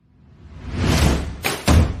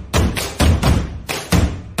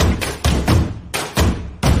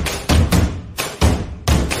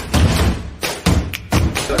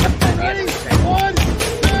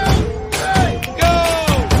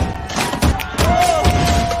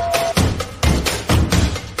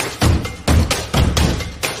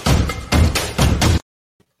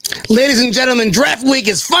Ladies and gentlemen, draft week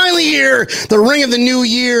is finally here. The ring of the new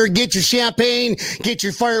year. Get your champagne, get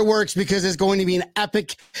your fireworks, because it's going to be an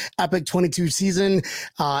epic 22 season.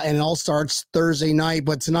 And it all starts Thursday night.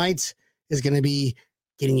 But tonight is going to be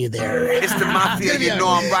getting you there. It's the mafia, you know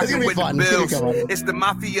I'm rocking with the Bills. It's the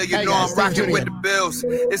mafia, you know I'm rocking with the Bills.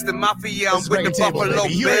 It's the mafia, I'm with the Buffalo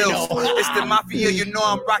Bills. It's the mafia, you know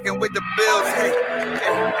I'm rocking with the Bills. Hey,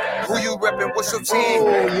 who you reppin'? What's your team?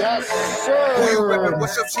 Oh, yes, sir. Who you reppin'?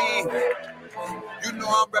 What's your team? You know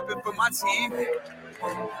I'm reppin' for my team.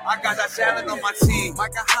 I got that talent on my team.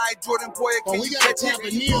 Micah Hyde, Jordan Poyer, can you catch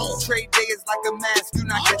it? Trade day is like a mask. You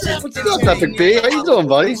not catching it. What's up, Epic B? How you doing,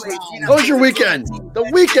 buddy? How was your weekend? The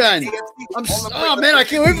weekend. Man, I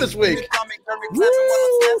can't wait this week.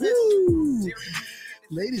 Woo.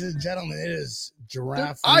 Ladies and gentlemen, it is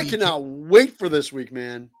giraffe week. I cannot wait for this week,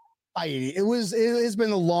 man. It's been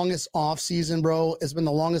the longest off season, bro. It's been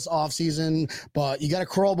the longest off season, but you got to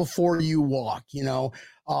crawl before you walk, you know.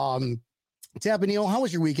 Tappa Neil, how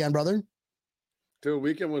was your weekend, brother? Dude,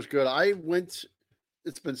 weekend was good.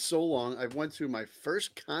 It's been so long. I went to my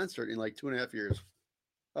first concert in like 2.5 years.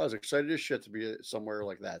 I was excited as shit to be somewhere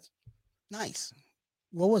like that. Nice.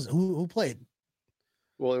 What was it? Who played?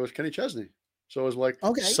 Well, it was Kenny Chesney. So it was like,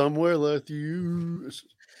 okay, Somewhere Left You.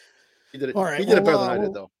 He did it. All right. He did it better than I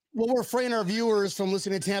did, though. Well, we're refraining our viewers from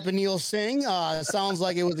listening to Tampa Neil sing. Sounds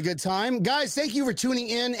like it was a good time. Guys, thank you for tuning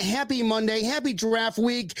in. Happy Monday. Happy draft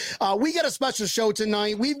week. We got a special show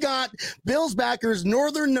tonight. We've got Bills backers,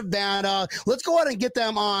 Northern Nevada. Let's go ahead and get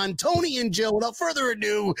them on. Tony and Jill, without further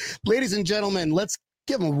ado, ladies and gentlemen, let's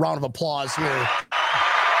give them a round of applause here.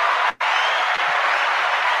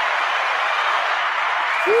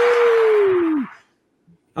 Woo!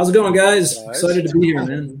 How's it going, guys? Excited to be here,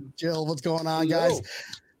 man. Jill, what's going on, guys?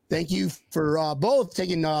 Thank you for both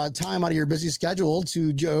taking time out of your busy schedule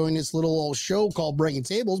to join this little show called Breaking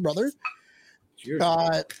Tables, brother. Cheers.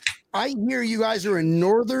 I hear you guys are in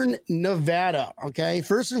Northern Nevada, okay?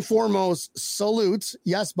 First and foremost, salute.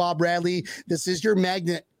 Yes, Bob Bradley, this is your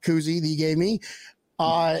magnet koozie that you gave me.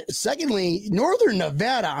 Secondly, Northern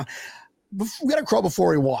Nevada, we got to crawl before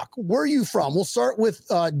we walk. Where are you from? We'll start with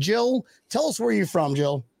Jill. Tell us where you're from,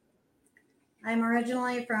 Jill. I'm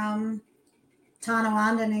originally from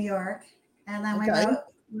Tonawanda, New York, and then we're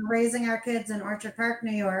raising our kids in Orchard Park,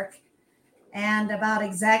 New York, and about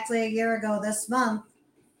exactly a year ago this month,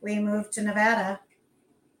 we moved to Nevada.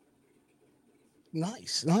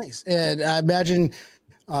 Nice. And I imagine,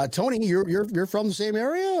 Tony, you're from the same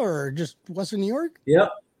area or just Western New York?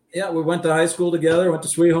 Yep. Yeah, we went to high school together, went to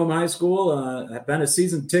Sweet Home High School. I've been a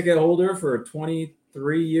season ticket holder for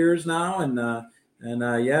 23 years now, and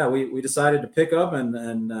we decided to pick up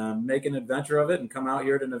and make an adventure of it and come out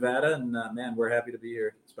here to Nevada. And man, we're happy to be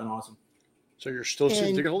here. It's been awesome. So you're still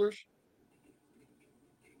season ticket holders?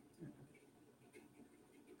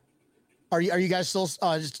 Are you guys still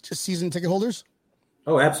just season ticket holders?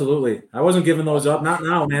 Oh, absolutely. I wasn't giving those up. Not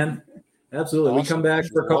now, man. Absolutely. Awesome. We come back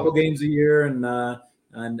for a couple games a year, and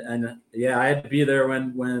yeah, I had to be there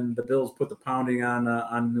when the Bills put the pounding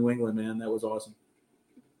on New England, man. That was awesome.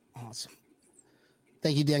 Awesome.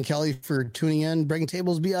 Thank you, Dan Kelly, for tuning in. Breaking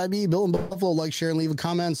Tables, BIB, Bill and Buffalo. Like, share, and leave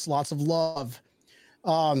comments. Lots of love.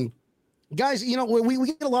 Guys, you know, we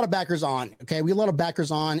get a lot of backers on, okay? We get a lot of backers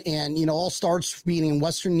on, and, you know, all starts being in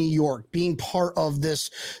Western New York, being part of this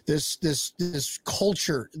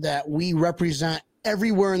culture that we represent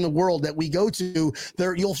everywhere in the world that we go to.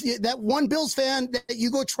 There, that one Bills fan that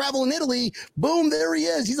you go travel in Italy, boom, there he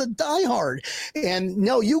is. He's a diehard. And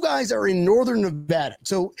no, you guys are in Northern Nevada.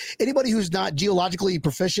 So anybody who's not geographically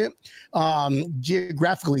proficient, you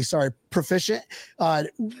guys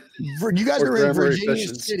are in Virginia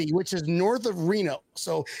City, which is north of Reno.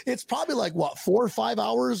 So it's probably like 4 or 5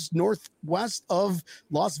 hours northwest of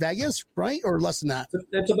Las Vegas, right? Or less than that.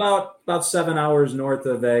 It's about 7 hours north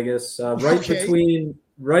of Vegas,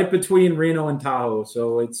 right between Reno and Tahoe.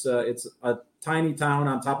 So it's a tiny town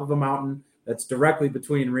on top of a mountain that's directly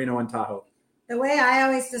between Reno and Tahoe. The way I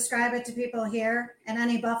always describe it to people here, and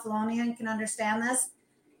any Buffalonian can understand this,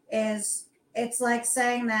 is it's like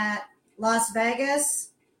saying that Las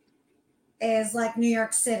Vegas is like New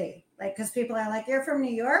York City. Like, because people are like, you're from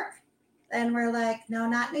New York? And we're like, no,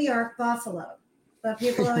 not New York, Buffalo. But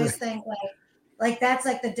people always think like that's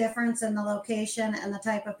like the difference in the location and the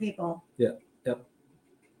type of people. Yeah. Yep.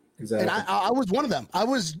 Exactly. And I was one of them. I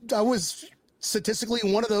was statistically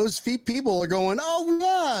one of those people are going, oh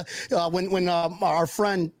yeah. When our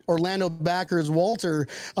friend Orlando Backers Walter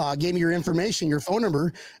gave me your information, your phone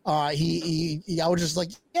number, I was just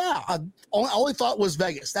like, yeah. All I thought was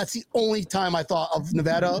Vegas. That's the only time I thought of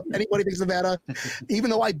Nevada. Anybody thinks Nevada, even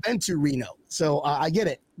though I've been to Reno, so I get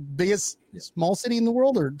it. Biggest small city in the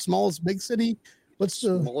world, or smallest big city? What's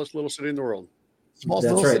the smallest little city in the world? Smallest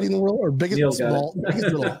little city in the world, or biggest small?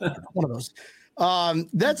 Biggest little, one of those.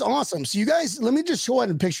 That's awesome. So you guys, let me just show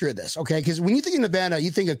a picture of this, okay? Because when you think of Nevada, you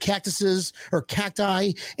think of cactuses or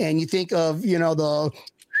cacti, and you think of, this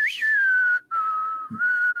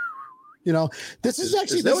is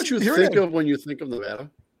actually. Is that what you think of when you think of Nevada?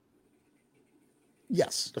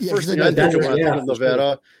 Yes. The first thing I think of when I think of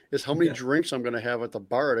Nevada is how many drinks I'm going to have at the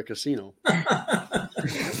bar at a casino.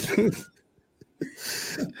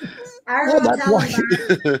 Our hotel bar is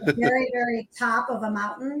very, very top of a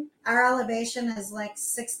mountain. Our elevation is like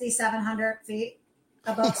 6,700 feet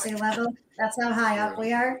above sea level. That's how high up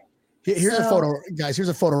we are. Here's a photo, guys. Here's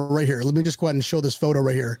a photo right here. Let me just go ahead and show this photo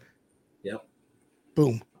right here. Yep.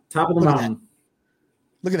 Boom. Top of the mountain.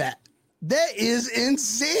 Look at that. That is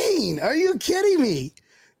insane. Are you kidding me?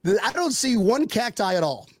 I don't see one cacti at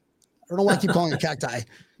all. I don't know why I keep calling it cacti.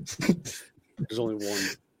 There's only one.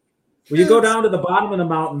 Well, you go down to the bottom of the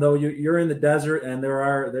mountain, though. You're in the desert, and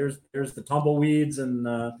there's the tumbleweeds and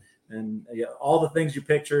all the things you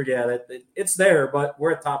pictured. Yeah, it's there, but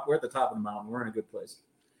we're at the top of the mountain. We're in a good place.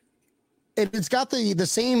 And it's got the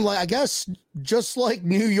same, I guess, just like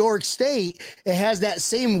New York State, it has that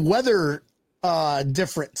same weather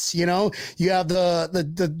difference. You have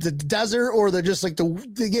the desert, or they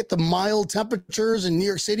get the mild temperatures in New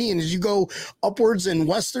York City, and as you go upwards and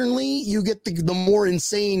westernly, you get the more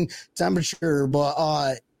insane temperature.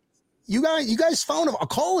 But you guys found a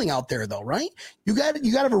calling out there, though, right? You got to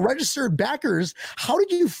have a registered backers. How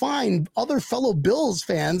did you find other fellow Bills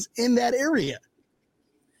fans in that area?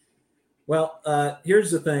 Well,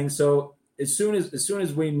 here's the thing. So as soon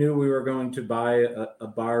as we knew we were going to buy a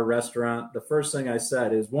bar restaurant, the first thing I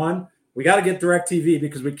said is, one, we got to get DirecTV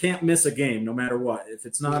because we can't miss a game no matter what. If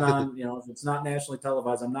it's not on, if it's not nationally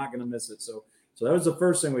televised, I'm not going to miss it. So that was the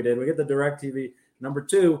first thing we did. We get the DirecTV. Number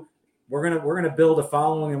two, we're gonna build a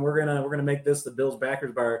following, and we're gonna make this the Bills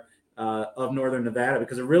Backers Bar of Northern Nevada,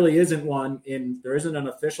 because there really isn't one there isn't an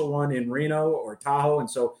official one in Reno or Tahoe. And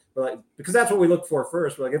so because that's what we look for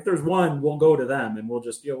first. We're like, if there's one, we'll go to them and we'll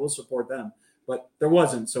just, we'll support them. But there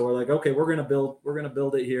wasn't. So we're like, okay, we're going to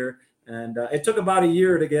build it here. And it took about a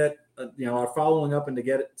year to get, our following up and to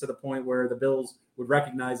get it to the point where the Bills would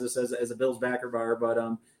recognize us as a Bills backer bar.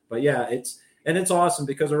 But yeah, it's awesome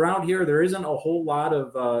because around here, there isn't a whole lot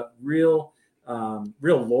of real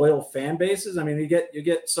loyal fan bases. I mean, you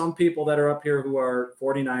get some people that are up here who are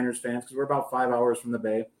 49ers fans because we're about 5 hours from the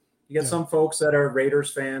Bay. You get some folks that are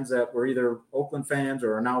Raiders fans that were either Oakland fans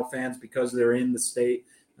or are now fans because they're in the state.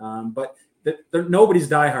 But nobody's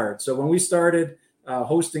diehard. So when we started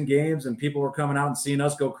hosting games and people were coming out and seeing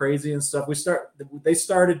us go crazy and stuff, they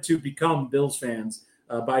started to become Bills fans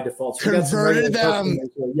by default. So converted them.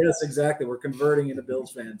 Yes, exactly. We're converting into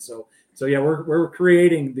Bills fans. So yeah, we're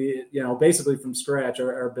creating basically from scratch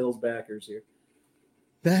our Bills backers here.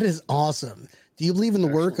 That is awesome. Do you believe in the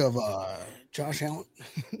work of Josh Allen?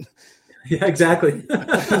 Yeah, exactly.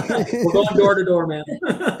 We're going door to door, man.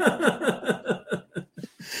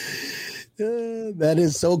 That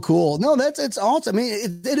is so cool. No, it's awesome. I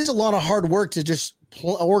mean, it is a lot of hard work to just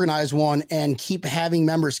organize one and keep having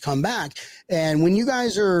members come back. And when you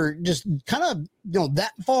guys are just kind of,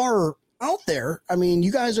 that far out there, I mean,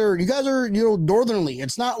 you guys are, northernly.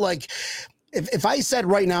 It's not like if I said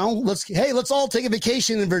right now, let's all take a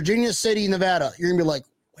vacation in Virginia City, Nevada, you're gonna be like,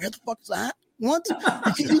 where the fuck is that? What?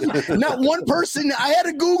 Not one person. I had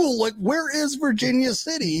to Google, like, where is Virginia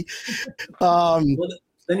City?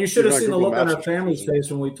 Then you should have seen the look on our family's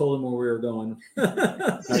face when we told them where we were going.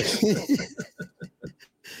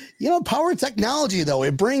 Power technology, though,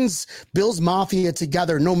 it brings Bills Mafia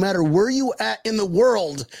together. No matter where you at in the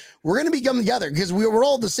world, we're going to be coming together because we're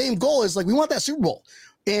all the same goal. Is like, we want that Super Bowl.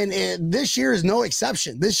 And this year is no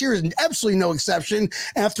exception. This year is absolutely no exception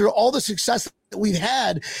after all the success that we've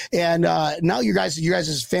had. And now you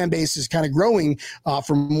guys' fan base is kind of growing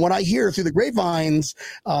from what I hear through the grapevines.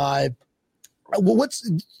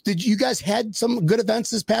 Did you guys had some good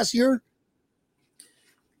events this past year?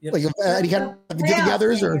 Yep. Like any kind of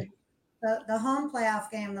get-togethers or the home playoff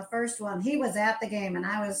game, the first one, he was at the game and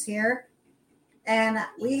I was here, and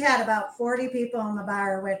we had about 40 people in the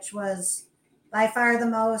bar, which was by far the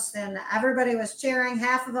most, and everybody was cheering.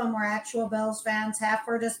 Half of them were actual Bills fans, half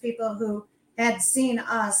were just people who had seen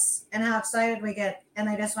us and how excited we get, and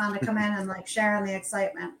they just wanted to come in and like share in the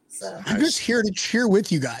excitement. So I'm just here to cheer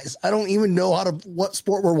with you guys. I don't even know what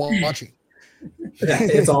sport we're watching.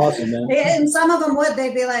 It's awesome, man. And some of them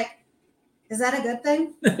they'd be like, is that a good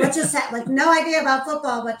thing? Which is like no idea about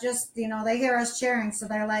football, but just, they hear us cheering. So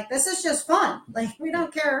they're like, this is just fun. Like, we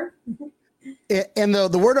don't care. And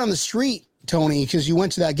the word on the street, Tony, because you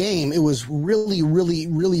went to that game, it was really, really,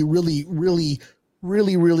 really, really, really,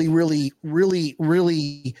 really, really, really, really,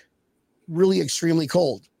 really, really extremely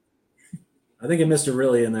cold. I think you missed a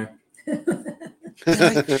really in there.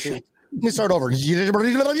 Let me start over. No.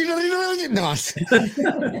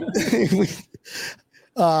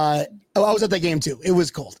 I was at that game too. It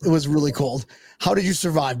was cold. It was really cold. How did you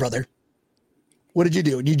survive, brother? What did you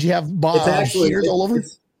do? Did you have heaters all over?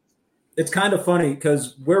 It's kind of funny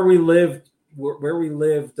because where we lived before we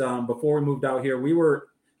moved out here, we were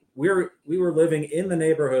living in the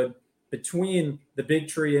neighborhood between the Big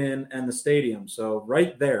Tree Inn and the stadium. So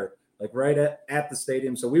right there, like right at the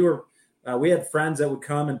stadium. So we had friends that would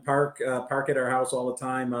come and park at our house all the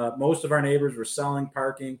time. Most of our neighbors were selling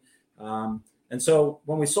parking. And so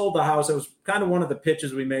when we sold the house, it was kind of one of the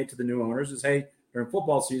pitches we made to the new owners is, hey, during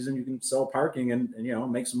football season, you can sell parking and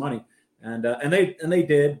make some money. And they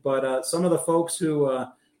did. But some of the folks who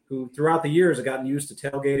throughout the years have gotten used to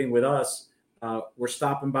tailgating with us were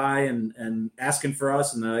stopping by and asking for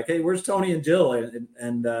us. And they're like, hey, where's Tony and Jill?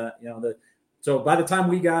 So by the time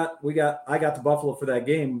I got to Buffalo for that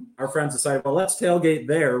game, our friends decided, well, let's tailgate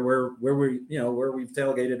there where we've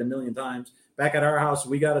tailgated a million times. Back at our house,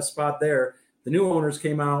 we got a spot there. The new owners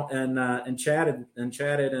came out and chatted and they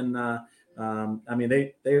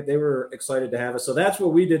were excited to have us. So that's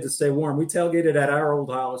what we did to stay warm. We tailgated at our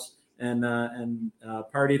old house and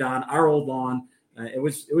partied on our old lawn. It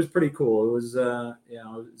was pretty cool. It was it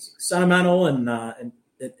was sentimental and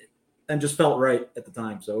just felt right at the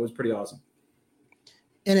time. So it was pretty awesome.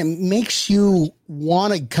 And it makes you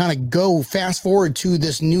want to kind of go fast forward to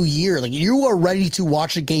this new year. Like you are ready to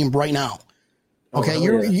watch a game right now. Okay, I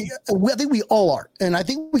think we all are, and I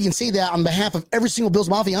think we can say that on behalf of every single Bills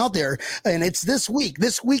Mafia out there. And it's this week.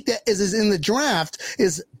 This week that is in the draft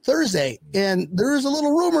is Thursday, and there is a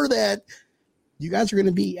little rumor that you guys are going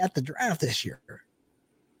to be at the draft this year.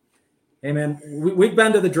 Hey man, we've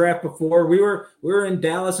been to the draft before. We were in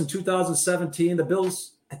Dallas in 2017. The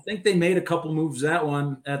Bills, I think they made a couple moves at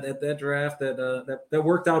that draft that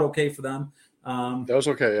worked out okay for them. That was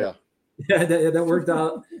okay, yeah. Yeah, that worked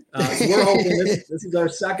out. So we're hoping this is our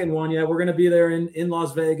second one. Yeah, we're going to be there in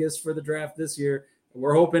Las Vegas for the draft this year.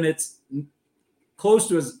 We're hoping it's close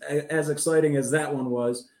to as exciting as that one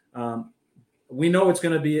was. We know it's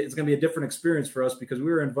going to be a different experience for us because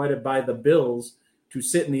we were invited by the Bills to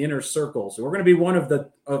sit in the inner circle. So we're going to be one of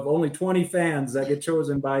only 20 fans that get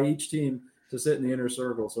chosen by each team to sit in the inner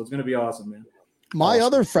circle. So it's going to be awesome, man. My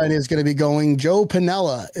other friend is going to be going. Joe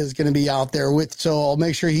Pinella is going to be out there so I'll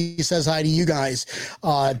make sure he says hi to you guys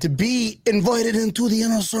to be invited into the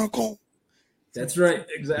inner circle. That's right.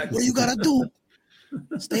 Exactly. What you got to do?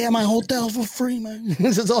 Stay at my hotel for free, man.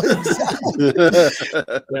 This is all you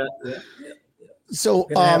yeah. So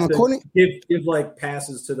according give like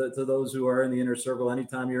passes to those who are in the inner circle.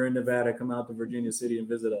 Anytime you're in Nevada, come out to Virginia City and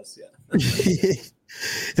visit us. Yeah.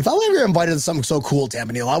 If I were ever invited to something so cool,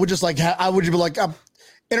 Tampanil, I would just be like,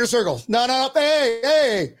 inner circle. No.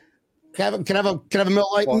 Hey. Can I have a Miller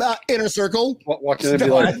Lite inner circle? What can it be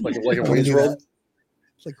like a Wayne's World?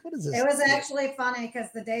 It's like, what is this? It was actually funny because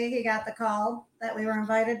the day he got the call that we were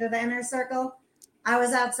invited to the inner circle, I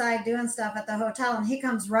was outside doing stuff at the hotel and he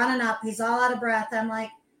comes running up. He's all out of breath. I'm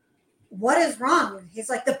like, what is wrong? He's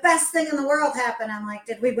like, the best thing in the world happened. I'm like,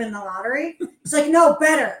 did we win the lottery? He's like, no,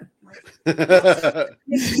 better. I'm like, we're going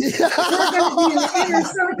to be in the inner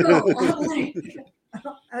circle. I'm like,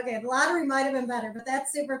 okay, the lottery might have been better, but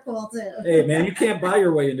that's super cool too. Hey, man, you can't buy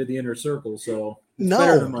your way into the inner circle, so it's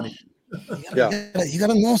better than money. You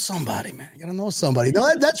gotta know somebody, man. You gotta know somebody.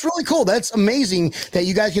 No, that's really cool. That's amazing that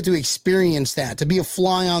you guys get to experience that, to be a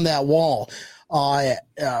fly on that wall. We're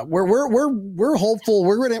hopeful.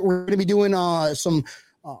 We're gonna be doing some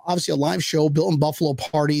obviously a live show, Built in Buffalo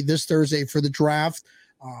party this Thursday for the draft.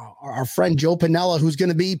 Our friend Joe Pinella, who's going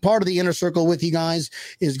to be part of the inner circle with you guys,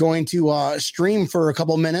 is going to stream for a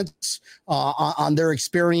couple minutes on their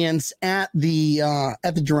experience at the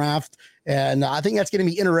draft. And I think that's going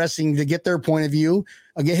to be interesting to get their point of view,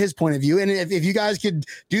 get his point of view. And if you guys could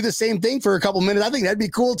do the same thing for a couple minutes, I think that'd be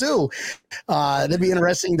cool too. That'd be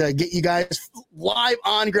interesting to get you guys live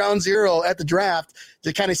on ground zero at the draft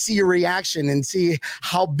to kind of see your reaction and see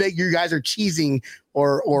how big you guys are cheesing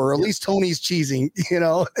or at least Tony's cheesing, you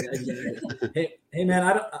know? Hey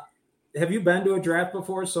man, have you been to a draft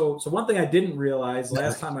before? So one thing I didn't realize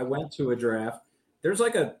last time I went to a draft, there's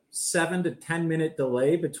like a 7 to 10 minute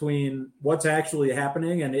delay between what's actually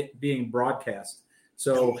happening and it being broadcast.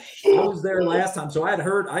 So I was there last time. So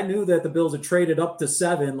I knew that the Bills had traded up to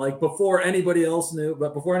 7, like before anybody else knew,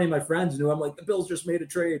 but before any of my friends knew. I'm like, the Bills just made a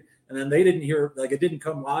trade. And then they didn't hear, like it didn't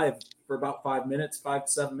come live for about 5 to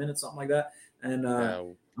 7 minutes, something like that. And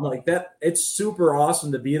I'm like that. It's super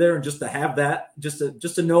awesome to be there and just to have that, just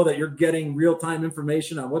to know that you're getting real-time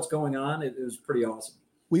information on what's going on. It was pretty awesome.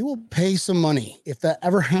 We will pay some money if that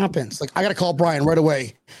ever happens. Like I got to call Brian right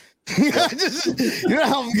away. Because we're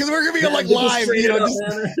gonna be like live,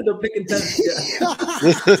 they're picking 10.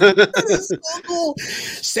 That is so cool.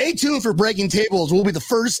 Stay tuned for Breaking Tables. We'll be the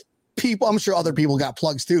first people. I'm sure other people got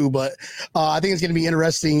plugs too, but I think it's gonna be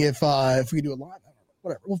interesting if we do it live.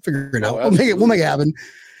 Whatever, we'll figure it out. We'll make it happen.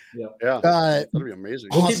 Yeah, that'll be amazing.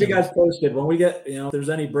 We'll keep you guys posted when we get, if there's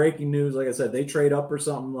any breaking news. Like I said, they trade up or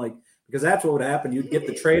something, like, because that's what would happen. You'd get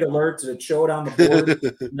the trade alerts and it showed on the board,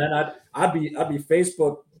 and then I'd be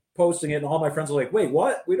Facebook posting it, and all my friends are like, "Wait,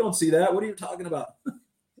 what? We don't see that. What are you talking about?"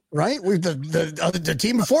 Right? The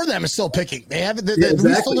team before them is still picking. They have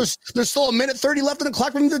exactly. There's still a minute 30 left in the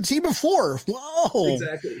clock from the team before. Whoa!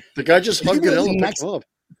 Exactly. The guy just hugged it and picked him up.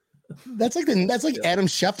 That's like Adam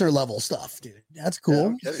Schefter level stuff, dude. That's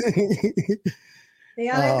cool. The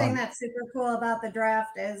other thing that's super cool about the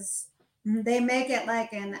draft is they make it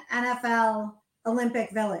like an NFL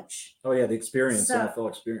Olympic Village. Oh yeah, the experience, NFL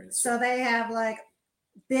experience. So they have like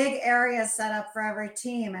big areas set up for every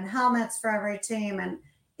team and helmets for every team and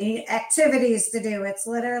activities to do. It's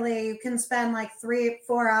literally, you can spend like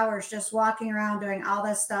 3-4 hours just walking around doing all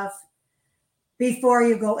this stuff before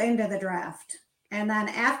you go into the draft. And then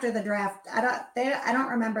after the draft, I don't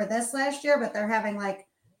remember this last year, but they're having like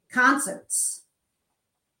concerts,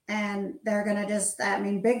 and they're gonna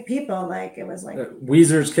big people, like it was like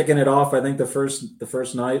Weezer's kicking it off. I think the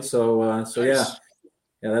first night. So nice.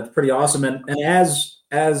 yeah, that's pretty awesome. And as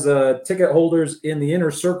ticket holders in the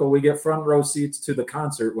inner circle, we get front row seats to the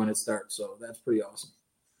concert when it starts. So that's pretty awesome.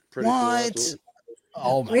 Pretty what?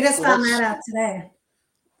 Cool. We just found that out today.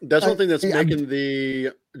 That's one thing that's making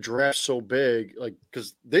the draft so big, like,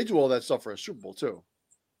 because they do all that stuff for a Super Bowl too.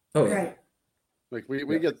 Oh yeah. Right. Like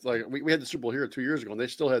we get like we had the Super Bowl here 2 years ago, and they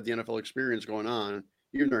still had the NFL experience going on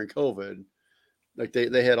even during COVID. Like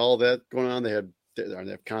they had all that going on. They have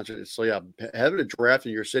concerts. So yeah, having a draft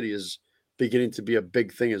in your city is beginning to be a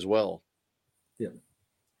big thing as well. Yeah.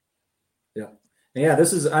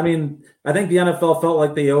 This is. I mean, I think the NFL felt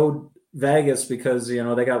like they owed Vegas because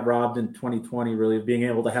they got robbed in 2020, really, of being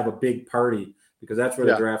able to have a big party, because that's where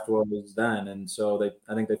the draft was then. And so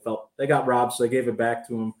I think they felt they got robbed, so they gave it back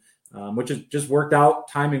to them, which is just worked out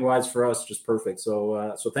timing wise for us, just perfect.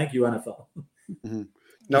 So thank you, NFL. Mm-hmm.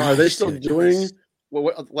 Now, are they still doing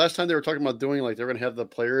what last time they were talking about doing? Like they're going to have the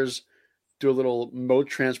players do a little moat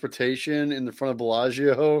transportation in the front of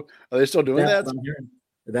Bellagio. Are they still doing that?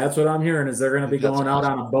 That's what I'm hearing. Is they're going to be going out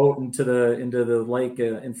on a boat into the lake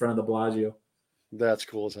in front of the Bellagio. That's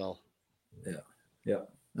cool as hell. Yeah,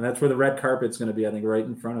 and that's where the red carpet's going to be. I think right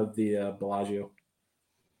in front of the Bellagio.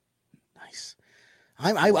 Nice.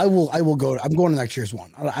 I will go. I'm going to next year's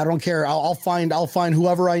one. I don't care. I'll find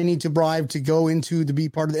whoever I need to bribe to go into to be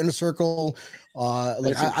part of the inner circle. I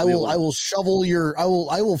will shovel your. I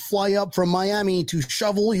will fly up from Miami to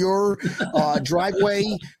shovel your driveway.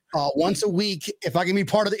 Once a week, if I can be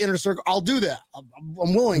part of the inner circle, I'll do that.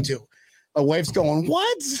 I'm willing to. My wife's going,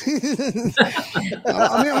 what?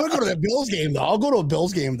 I'm gonna go to the Bills game though. I'll go to a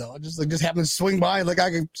Bills game though. Just happen to swing by. Like I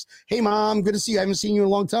can, hey mom, good to see you. I haven't seen you in a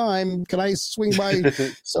long time. Can I swing by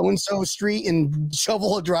so and so street and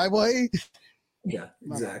shovel a driveway? Yeah,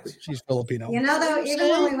 exactly. She's Filipino. Though, even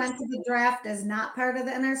when we went to the draft as not part of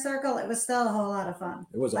the inner circle, it was still a whole lot of fun.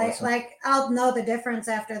 It was awesome. Like I'll know the difference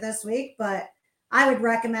after this week, but I would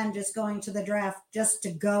recommend just going to the draft just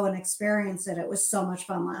to go and experience it. It was so much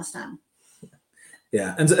fun last time.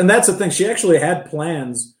 Yeah, and that's the thing. She actually had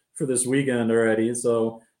plans for this weekend already.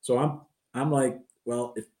 So I'm like,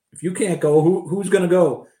 well, if you can't go, who's going to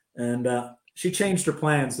go? And she changed her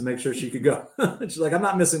plans to make sure she could go. She's like, I'm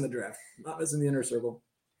not missing the draft. I'm not missing the inner circle.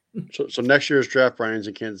 So next year's draft, Brian's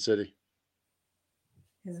in Kansas City.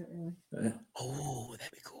 Is it really? Yeah. Oh,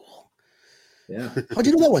 that'd be cool. Yeah. How'd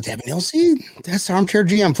you know that one, Tavanil? See, that's armchair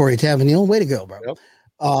GM for you, Tavanil. Way to go, bro.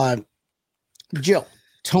 Yep. Jill,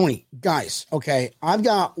 Tony, guys, okay, I've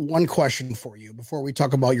got one question for you before we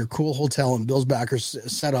talk about your cool hotel and Bills backers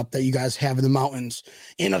setup that you guys have in the mountains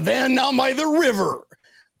in a van down by the river.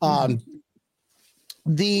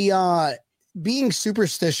 Being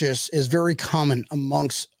superstitious is very common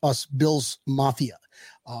amongst us Bills Mafia.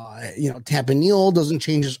 Tampa Neal doesn't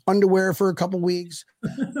change his underwear for a couple weeks.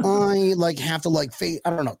 I have to I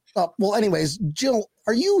don't know. Well, anyways, Jill,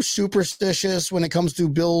 are you superstitious when it comes to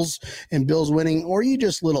Bills and Bills winning, or are you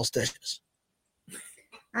just little stitious?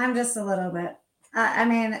 I'm just a little bit. I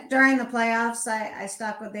mean, during the playoffs, I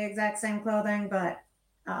stuck with the exact same clothing, but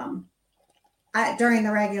during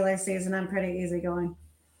the regular season, I'm pretty easygoing.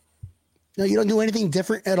 No, you don't do anything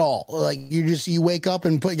different at all. Like you wake up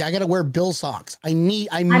and I got to wear Bill socks. I must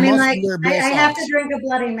wear Bill socks. I have to drink a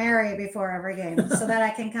Bloody Mary before every game so that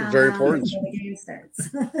I can count very important before the game starts.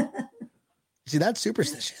 See, that's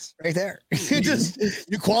superstitious right there.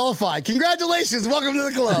 You qualify. Congratulations. Welcome to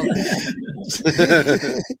the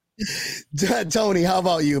club. Tony, how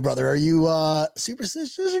about you, brother? Are you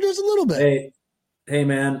superstitious or just a little bit? Hey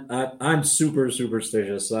man, I'm super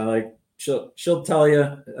superstitious. She'll tell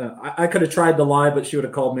you. I could have tried to lie, but she would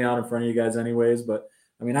have called me out in front of you guys anyways. But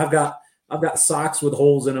I mean, I've got socks with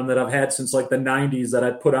holes in them that I've had since like the 90s that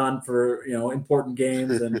I put on for important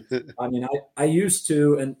games. And I mean, I used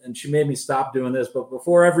to, and she made me stop doing this. But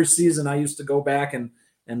before every season, I used to go back and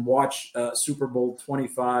watch Super Bowl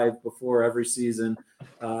 25 before every season.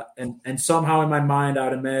 And somehow in my mind, I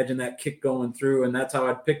would imagine that kick going through, and that's how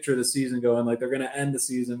I'd picture the season going. Like they're going to end the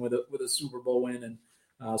season with a Super Bowl win. And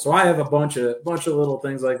so I have a bunch of little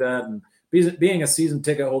things like that. And being a season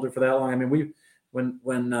ticket holder for that long, I mean,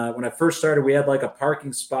 when I first started, we had like a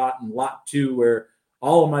parking spot in lot 2 where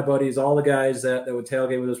all of my buddies, all the guys that would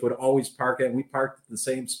tailgate with us would always park it. And we parked at the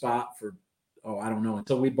same spot for, I don't know,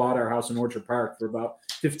 until we bought our house in Orchard Park. For about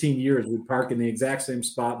 15 years, we'd park in the exact same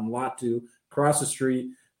spot in lot 2 across the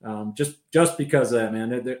street. Just because of that,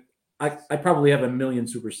 man. I probably have a million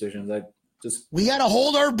superstitions. We got to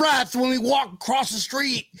hold our breath when we walk across the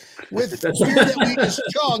street with beer that we just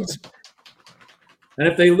chugged. And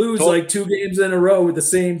if they lose like 2 games in a row with the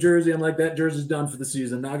same jersey, I'm like, that jersey's done for the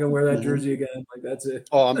season. Not gonna wear that jersey again. Like that's it.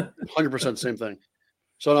 Oh, I'm 100% same thing.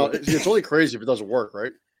 So now it's only crazy if it doesn't work,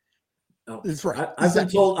 right? No, that's right. I've been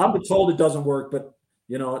told it doesn't work, but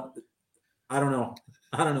I don't know.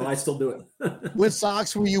 I still do it. What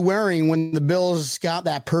socks were you wearing when the Bills got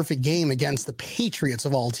that perfect game against the Patriots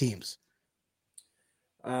of all teams?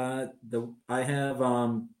 It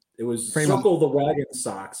was Circle the Wagon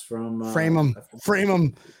socks from Frame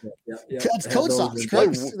them. Yeah. That's coat socks.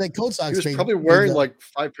 Like coat socks. He was probably wearing like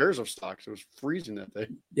 5 pairs of socks. It was freezing that day.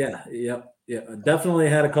 Yeah. I definitely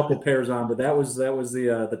had a couple pairs on, but that was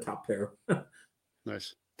the top pair.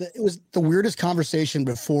 Nice. It was the weirdest conversation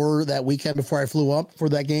before that weekend, before I flew up for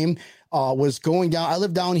that game, was going down. I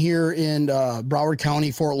live down here in Broward County,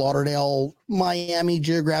 Fort Lauderdale, Miami,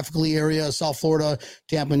 geographically area, South Florida.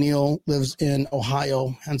 Tampa Neal lives in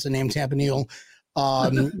Ohio, hence the name Tampa Neal.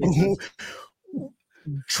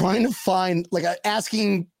 Trying to find, like,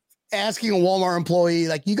 asking a Walmart employee,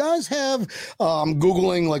 like, you guys have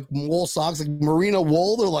Googling like wool socks, like merino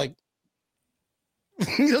wool. They're like,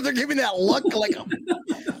 they're giving that look like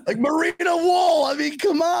merino wool. I mean,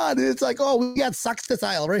 come on. It's like, oh, we got socks to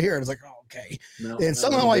style right here. It's like, oh, okay. And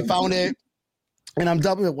somehow I found it, and I'm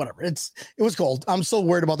done with it. Whatever. It was cold. I'm so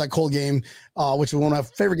worried about that cold game, which is one of my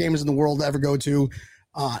favorite games in the world to ever go to.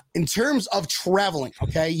 In terms of traveling,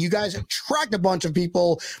 okay, you guys attract a bunch of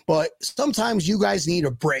people, but sometimes you guys need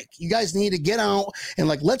a break. You guys need to get out and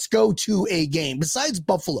let's go to a game. Besides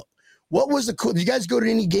Buffalo, what was did you guys go to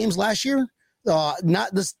any games last year?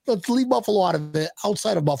 Not this. Let's leave Buffalo out of it.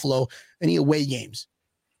 Outside of Buffalo, any away games?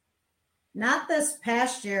 Not this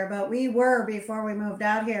past year, but we were, before we moved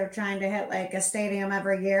out here, trying to hit like a stadium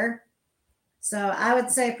every year. So I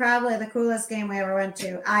would say probably the coolest game I went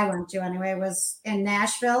to anyway, was in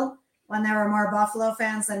Nashville, when there were more Buffalo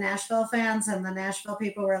fans than Nashville fans, and the Nashville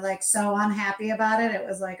people were like so unhappy about it. It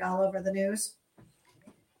was like all over the news.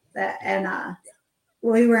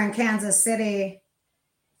 We were in Kansas City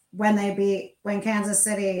when Kansas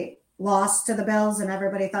City lost to the Bills, and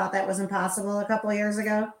everybody thought that was impossible a couple of years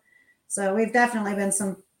ago. So we've definitely been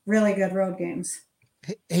some really good road games.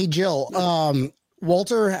 Hey, Jill,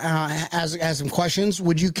 Walter has some questions.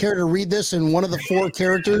 Would you care to read this in one of the 4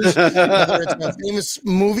 characters? Whether it's a famous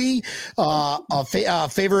movie, a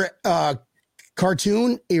favorite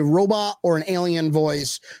cartoon, a robot, or an alien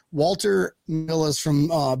voice? Walter Millis from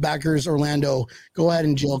Backers Orlando. Go ahead,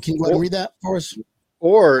 and Jill, can you go ahead and read that for us?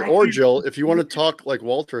 Or Jill, if you want to talk like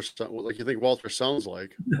Walter, like you think Walter sounds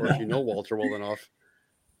like, or if you know Walter well enough,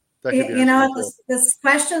 that could be this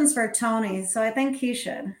question's for Tony, so I think he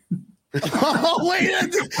should. Oh, wait!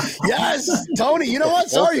 Yes, Tony. You know what?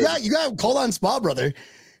 Sorry, you got called on spot, brother.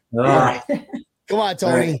 All right. Come on,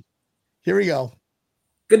 Tony. Right. Here we go.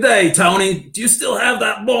 Good day, Tony. Do you still have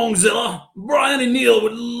that Bongzilla? Brian and Neil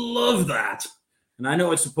would love that. and I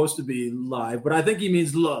know it's supposed to be live, but I think he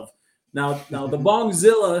means love. Now the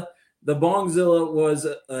Bongzilla was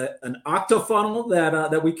an octofunnel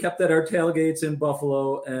that we kept at our tailgates in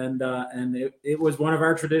Buffalo, and it was one of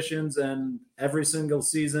our traditions. And every single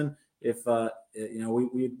season, if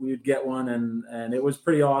we'd get one, and it was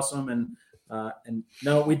pretty awesome. And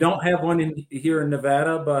no, we don't have one here in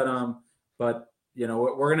Nevada, but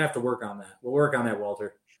we're gonna have to work on that. We'll work on that,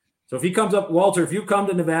 Walter. So if he comes up, Walter, if you come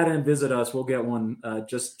to Nevada and visit us, we'll get one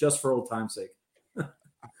just for old time's sake.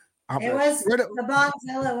 It was the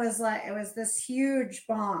Bongzilla was this huge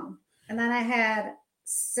bong, and then I had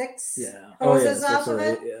 6 hoses off of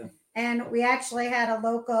it, and we actually had a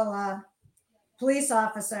local police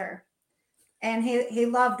officer, and he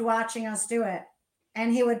loved watching us do it,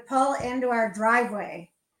 and he would pull into our driveway,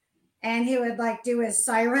 and he would do his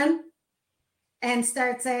siren, and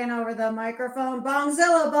start saying over the microphone,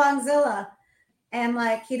 "Bongzilla, Bongzilla." And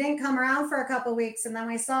he didn't come around for a couple weeks, and then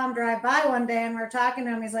we saw him drive by one day, and we're talking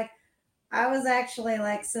to him. He's like, I was actually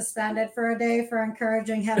suspended for a day for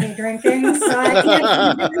encouraging heavy drinking, so I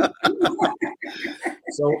can't.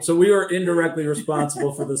 So we were indirectly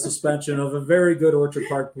responsible for the suspension of a very good Orchard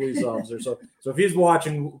Park police officer. So if he's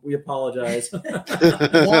watching, we apologize.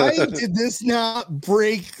 Why did this not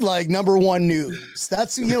break number one news?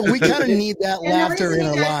 That's we kind of need that laughter in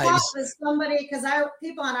our lives. Somebody, because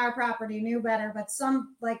people on our property knew better, but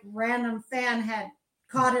some random fan had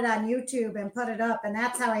caught it on YouTube and put it up, and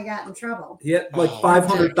that's how he got in trouble. He had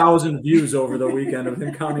 500,000 views over the weekend of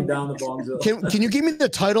him counting down the Bongzilla. Can you give me the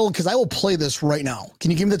title? Because I will play this right now.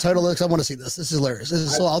 Can you give me the title? Because I want to see this. This is hilarious. This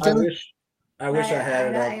is so out there. I wish I had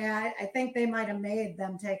it. Yeah, I think they might have made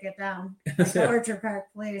them take it down. Orchard Park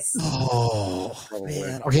Police. Oh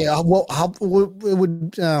man. Okay. Well, it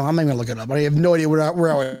would? I'm not even gonna look it up. I have no idea where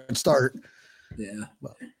I would start. Yeah.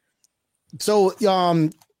 So,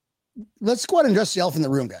 let's go ahead and address the elephant in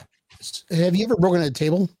the room, guys. Have you ever broken a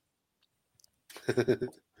table?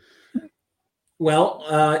 Well,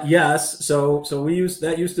 yes. So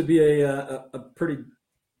that used to be a pretty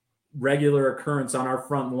regular occurrence on our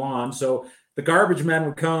front lawn. So the garbage men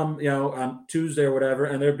would come, on Tuesday or whatever,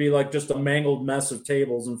 and there'd be just a mangled mess of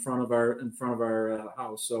tables in front of our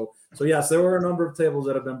house. So yes, there were a number of tables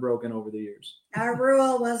that have been broken over the years. Our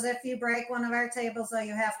rule was if you break one of our tables, though,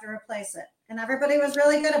 you have to replace it. And everybody was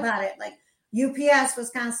really good about it. UPS was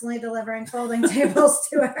constantly delivering folding tables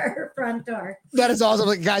to our front door. That is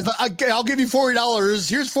awesome. Guys, I'll give you $40.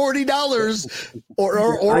 Here's $40 or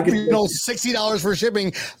 $60 for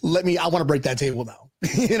shipping. I want to break that table now.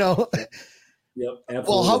 Yep. Absolutely.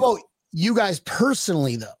 Well, how about you guys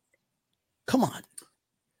personally, though? Come on.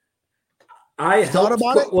 I helped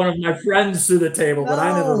put one of my friends through the table, but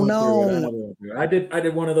I never went through it. I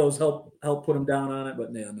did one of those help put him down on it,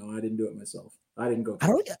 but no, I didn't do it myself. I didn't go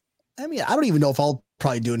through it. I don't even know if I'll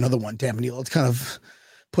probably do another one, Tampa Neil. It kind of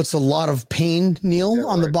puts a lot of pain, Neil,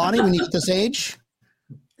 on the body when you get this age.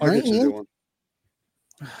 I'll get you to do one.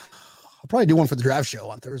 I'll probably do one for the draft show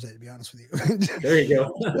on Thursday, to be honest with you. There you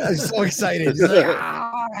go. I'm so excited.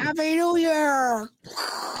 Happy New Year.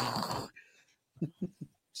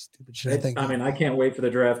 Stupid shit. I can't wait for the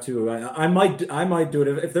draft too. I might do it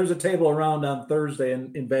if there's a table around on Thursday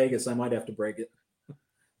in Vegas. I might have to break it.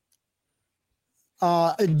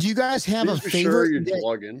 Do you guys have a favorite? Sure you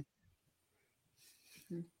log in.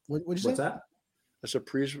 What's that? That's a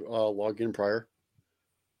log in prior.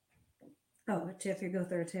 Oh, if you go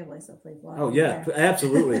through a table, I still play log. Oh yeah,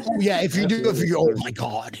 absolutely. Yeah, if you do, oh my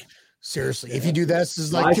God. Seriously, if you do this,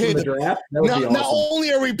 is live from the draft. That would be awesome. Not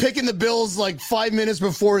only are we picking the Bills 5 minutes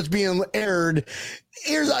before it's being aired,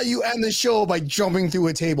 here's how you end the show by jumping through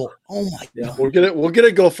a table. Oh my God! We'll get a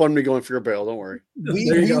GoFundMe going for your bail. Don't worry.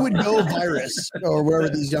 We would go virus or wherever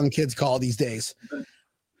these young kids call these days.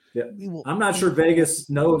 Yeah, I'm not sure Vegas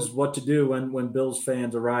knows what to do when Bills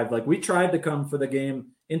fans arrive. We tried to come for the game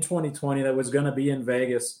in 2020 that was going to be in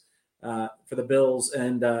Vegas for the Bills,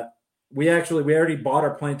 and we already bought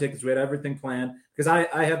our plane tickets. We had everything planned because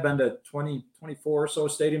I have been to 24 or so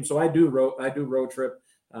stadiums. So I do road trip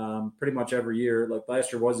pretty much every year.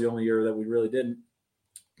 Last year was the only year that we really didn't.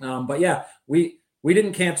 But yeah, we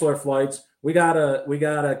didn't cancel our flights. We got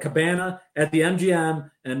a cabana at the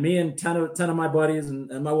MGM, and me and 10 of my buddies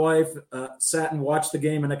and my wife sat and watched the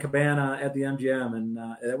game in a cabana at the MGM, and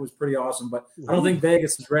that was pretty awesome. But I don't think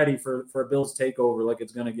Vegas is ready for a Bills takeover like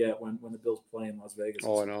it's going to get when the Bills play in Las Vegas.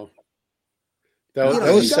 Oh, I know.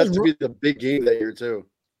 That was set to be the big game that year too.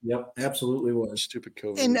 Yep, absolutely was. Stupid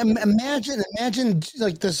COVID. And imagine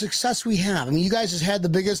the success we have. I mean, you guys have had the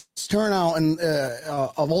biggest turnout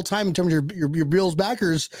of all time in terms of your Bills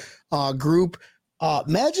backers group.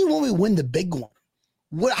 Imagine when we win the big one.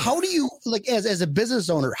 how do you, like, as a business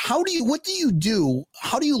owner, what do you do?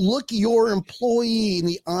 How do you look your employee in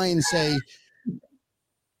the eye and say,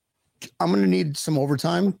 I'm going to need some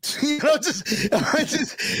overtime? Walk us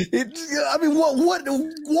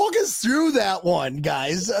through that one,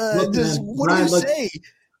 guys. What do you say?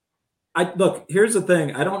 Look, here's the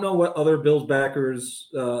thing. I don't know what other Bills backers,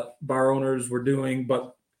 bar owners were doing,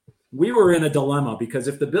 but we were in a dilemma because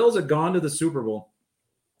if the Bills had gone to the Super Bowl,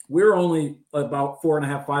 we were only about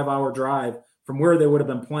 4.5, 5 hour drive from where they would have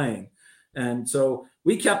been playing. And so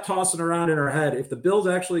we kept tossing around in our head, if the Bills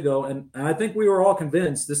actually go, and I think we were all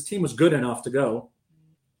convinced this team was good enough to go.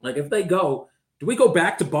 Like, if they go, do we go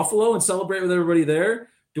back to Buffalo and celebrate with everybody there?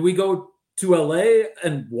 Do we go to LA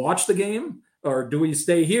and watch the game? Or do we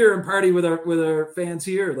stay here and party with our fans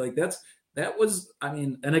here? Like, that was, I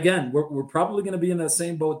mean, and again, we're probably going to be in that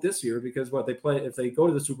same boat this year because if they go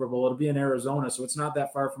to the Super Bowl, it'll be in Arizona. So it's not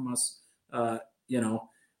that far from us, that's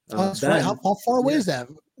right. How far away is that,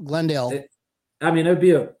 Glendale? It'd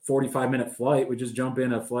be a 45-minute flight. We just jump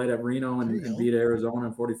in a flight at Reno and be to Arizona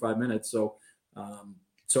in 45 minutes. So,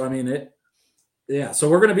 so we're going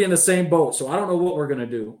to be in the same boat. So I don't know what we're going to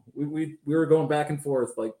do. We were going back and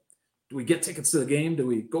forth. Like, do we get tickets to the game? Do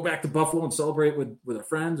we go back to Buffalo and celebrate with our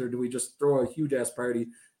friends, or do we just throw a huge ass party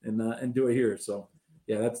and do it here? So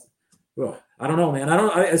yeah, I don't know, man.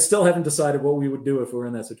 I still haven't decided what we would do if we were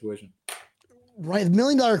in that situation. Right. The $1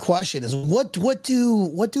 million question is what do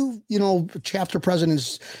chapter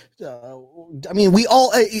presidents, we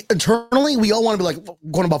all internally, we all want to be like,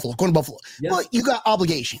 going to Buffalo. Yep. Well, you got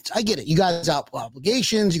obligations. I get it. You guys got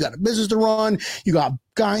obligations. You got a business to run. You got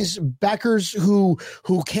backers who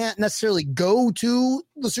can't necessarily go to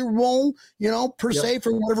the Super Bowl, per se,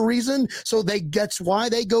 for whatever reason. So that's why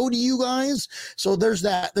they go to you guys. So there's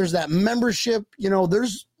that membership,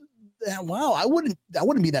 wow, I wouldn't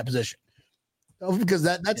be in that position. Because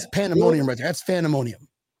that's pandemonium right there. That's pandemonium.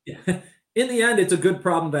 Yeah. In the end, it's a good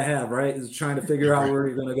problem to have, right? Is trying to figure out where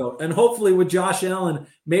you're going to go. And hopefully with Josh Allen,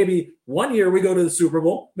 maybe one year we go to the Super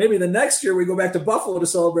Bowl. Maybe the next year we go back to Buffalo to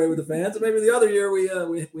celebrate with the fans. And maybe the other year we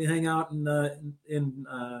hang out in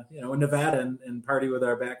Nevada and party with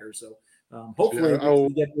our backers. So hopefully we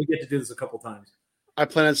get to do this a couple times. I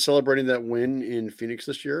plan on celebrating that win in Phoenix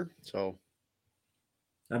this year. So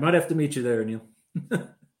I might have to meet you there, Neil.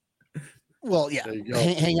 Well, yeah,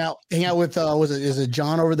 hang out with is it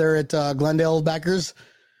John over there at Glendale Backers?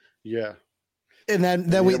 Yeah, and then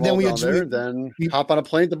we hop on a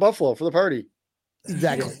plane to Buffalo for the party.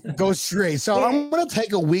 Exactly, go straight. So I'm gonna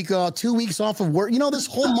take a week, 2 weeks off of work. This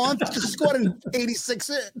whole month, just go ahead and 86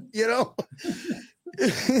 it. We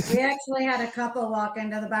actually had a couple walk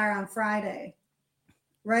into the bar on Friday,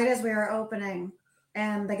 right as we were opening.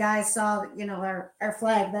 And the guy saw, our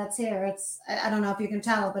flag that's here. I don't know if you can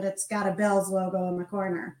tell, but it's got a Bills logo in the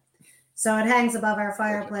corner. So it hangs above our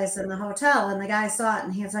fireplace in the hotel. And the guy saw it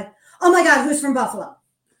and he was like, oh my God, who's from Buffalo?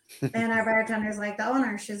 And our bartender's like, the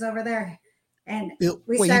owner, she's over there. And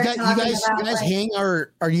we started talking about,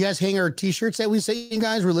 you guys hang our t-shirts that we say you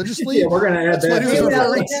guys religiously? Yeah, we're going to add that.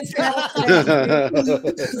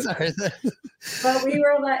 Sorry. But we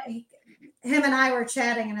were like, him and I were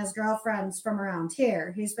chatting, and his girlfriend's from around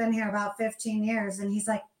here. He's been here about 15 years, and he's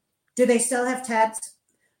like, do they still have Teds?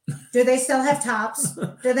 Do they still have Tops?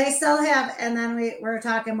 Do they still have? And then we were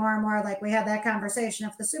talking more and more, like we had that conversation.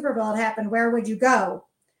 If the Super Bowl had happened, where would you go?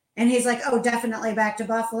 And he's like, oh, definitely back to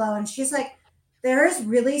Buffalo. And she's like, there is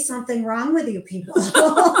really something wrong with you people. I'm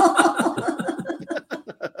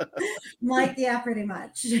like, yeah, pretty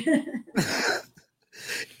much.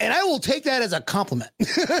 And I will take that as a compliment.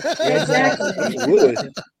 Exactly.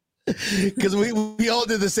 Because we all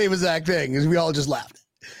did the same exact thing. We all just laughed.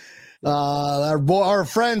 Our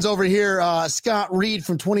friends over here, Scott Reed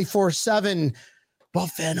from 24/7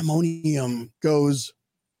 Buff Pandemonium goes,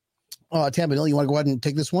 Tampa Hill, you want to go ahead and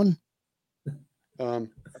take this one?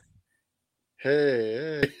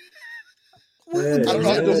 Hey. I don't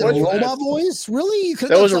know. Was it a robot voice? Really?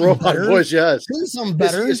 That was a robot voice, yes. Something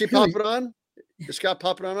better. Is he popping on? Is Scott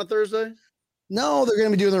popping on Thursday? No, they're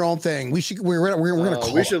going to be doing their own thing. We're going to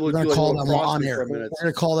call. We should call them on air. We're going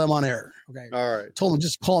to call them on air. Okay. All right. Told them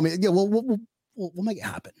just call me. Yeah, we'll make it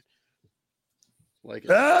happen. Like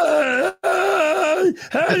it.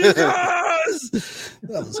 Hey, you guys!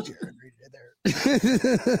 That was Jared right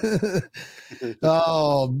there.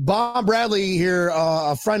 Oh, Bob Bradley here,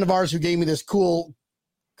 a friend of ours who gave me this cool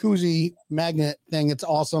koozie magnet thing. It's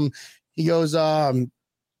awesome. He goes,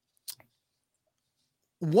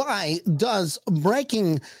 why does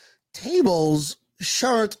Breaking Tables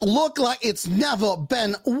shirt look like it's never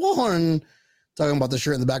been worn? talking about the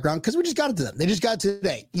shirt in the background because we just got it to them. They just got it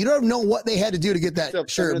today. You don't know what they had to do to get that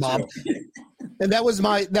shirt, Bob. And that was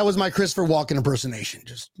my Christopher Walken impersonation,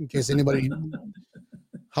 just in case anybody.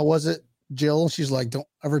 How was it, Jill? She's like, "Don't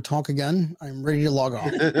ever talk again. I'm ready to log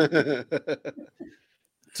off."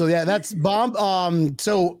 So yeah, that's Bob.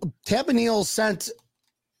 So Tampa Neil sent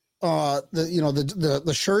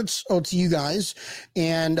the shirts out to you guys,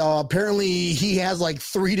 and apparently he has like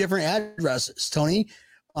 3 different addresses. Tony,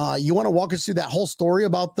 you want to walk us through that whole story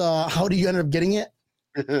about how do you end up getting it?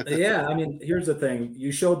 Yeah, I mean, here's the thing.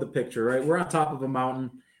 You showed the picture, right? We're on top of a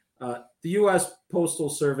mountain. The U.S. Postal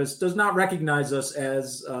Service does not recognize us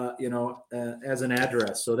as as an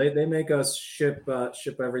address, so they make us ship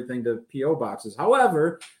everything to PO boxes.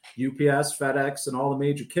 However, UPS, FedEx, and all the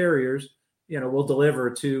major carriers, will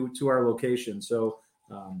deliver to our location. So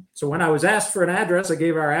when I was asked for an address, I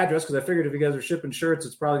gave our address because I figured if you guys are shipping shirts,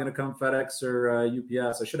 it's probably going to come FedEx or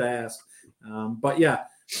UPS. I should have asked, but yeah,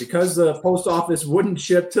 because the post office wouldn't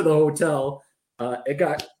ship to the hotel, I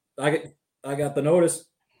got the notice.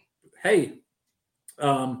 Hey,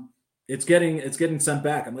 it's getting sent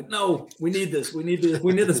back. I'm like, no, we need this. We need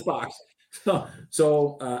this box.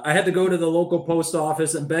 So I had to go to the local post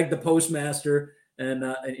office and beg the postmaster and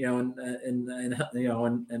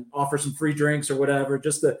offer some free drinks or whatever,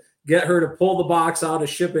 just to get her to pull the box out of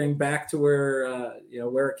shipping back to where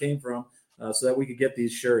it came from, so that we could get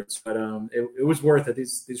these shirts. But it was worth it.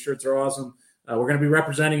 These shirts are awesome. We're going to be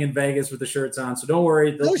representing in Vegas with the shirts on, so don't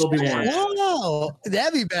worry. They'll be worn. Wow,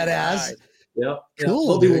 that'd be badass. Yep. Cool.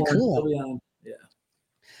 They'll be worn. Cool. They'll be on.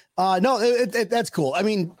 Yeah. No, that's cool. I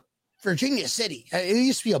mean, Virginia City, it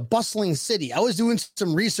used to be a bustling city. I was doing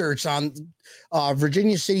some research on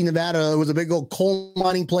Virginia City, Nevada. It was a big old coal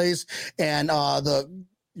mining place, and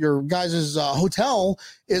your guys' hotel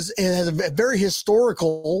has a very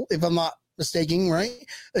historical, if I'm not mistaken, right?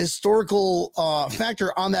 A historical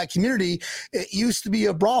factor on that community. It used to be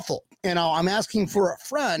a brothel. And I'm asking for a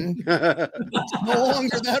friend. No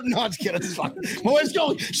longer that. No, I'm just kidding. It's fine. My wife's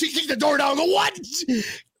going. She kicked the door down. Go, what?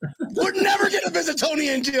 We're never going to visit Tony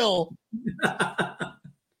and Jill.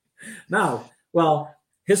 No. Well,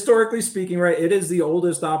 historically speaking, right, it is the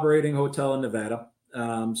oldest operating hotel in Nevada.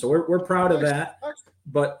 So we're proud of that.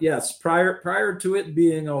 But yes, prior to it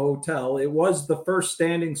being a hotel, it was the first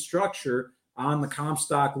standing structure on the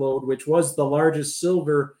Comstock lode, which was the largest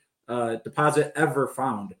silver deposit ever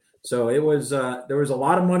found. So it was there was a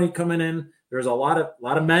lot of money coming in. There was a lot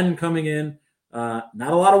of men coming in, not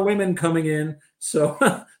a lot of women coming in. So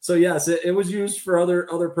yes, it was used for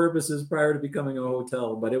other purposes prior to becoming a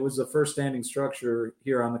hotel, but it was the first standing structure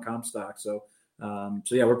here on the Comstock. So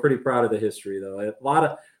yeah, we're pretty proud of the history though. A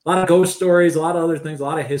lot of ghost stories, a lot of other things, a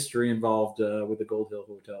lot of history involved with the Gold Hill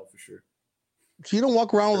Hotel for sure. So you don't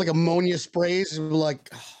walk around with like ammonia sprays and be like,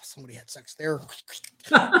 oh, somebody had sex there.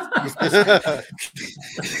 Oh,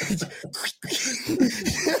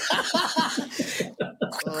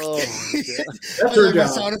 that's her job.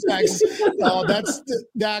 Sound effects. That's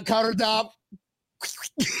that countertop.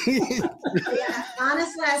 Yeah,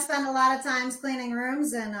 honestly, I spend a lot of times cleaning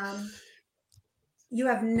rooms, and you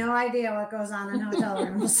have no idea what goes on in hotel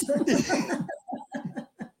rooms.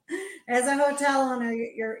 As a hotel owner,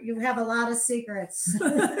 you have a lot of secrets.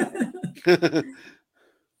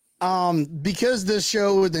 Because this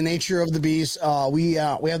show, the nature of the beast, we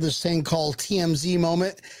have this thing called TMZ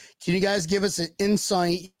moment. Can you guys give us an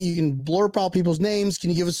insight? You can blurb out people's names. Can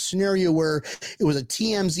you give us a scenario where it was a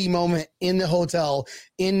TMZ moment in the hotel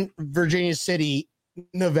in Virginia City,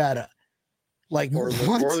 Nevada? Like, or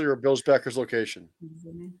your Bills Packers location.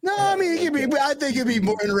 No, I mean, I think it'd be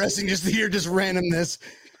more interesting just to hear just randomness.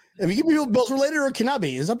 I mean, it can be Bills related or it cannot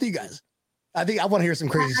be. It's up to you guys. I think I want to hear some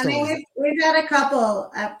crazy stories. I mean, we've had a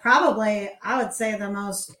couple. Probably, I would say the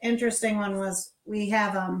most interesting one was we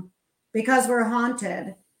have because we're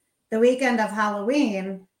haunted. The weekend of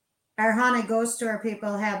Halloween, our haunted ghost tour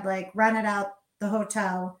people had like rented out the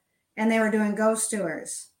hotel, and they were doing ghost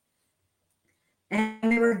tours. And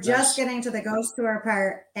we were just getting to the ghost tour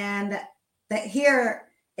part, and that here,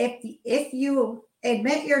 if you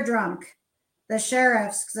admit you're drunk, the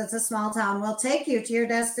sheriffs, because it's a small town, will take you to your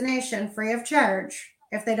destination free of charge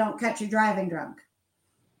if they don't catch you driving drunk.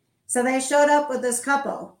 So they showed up with this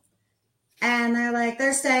couple, and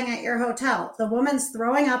they're staying at your hotel. The woman's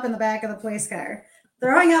throwing up in the back of the police car,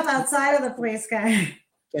 throwing up outside of the police car.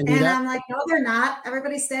 And I'm like, no, they're not.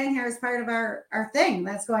 Everybody's staying here as part of our thing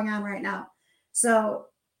that's going on right now. So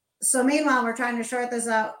meanwhile, we're trying to sort this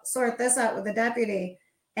out with the deputy.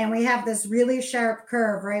 And we have this really sharp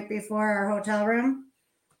curve right before our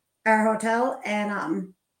hotel,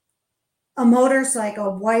 and a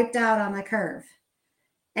motorcycle wiped out on the curve.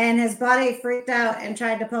 And his buddy freaked out and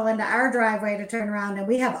tried to pull into our driveway to turn around, and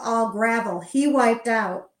we have all gravel. He wiped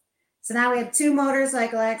out. So now we have 2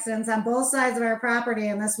 motorcycle accidents on both sides of our property,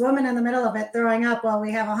 and this woman in the middle of it throwing up while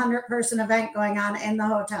we have a 100-person event going on in the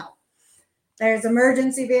hotel. There's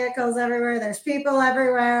emergency vehicles everywhere. There's people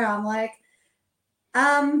everywhere. I'm like,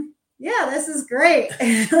 yeah, this is great.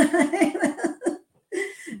 Did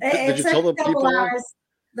you tell the people? Hours.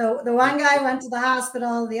 The one guy went to the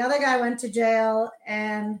hospital. The other guy went to jail,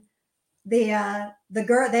 and the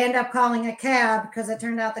girl, they ended up calling a cab because it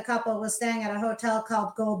turned out the couple was staying at a hotel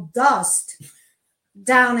called Gold Dust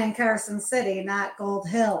down in Carson City, not Gold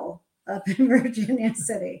Hill up in Virginia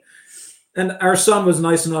City. And our son was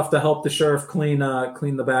nice enough to help the sheriff clean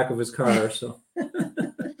the back of his car. So, you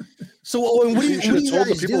should have told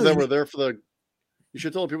the people that were there for the. You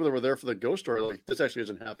should tell the people that were there for the ghost story, like, this actually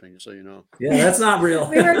isn't happening, so you know. Yeah, that's not real.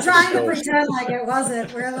 We were trying to pretend like it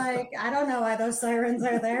wasn't. We're like, I don't know why those sirens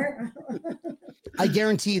are there. I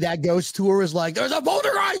guarantee that ghost tour was like, there's a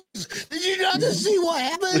poltergeist. Did you not just see what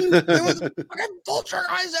happened? There was fucking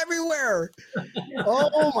poltergeist everywhere.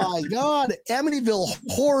 Oh my God. Amityville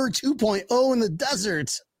Horror 2.0 in the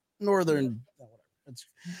desert. Northern.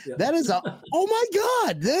 That is oh my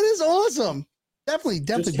God. That is awesome. Definitely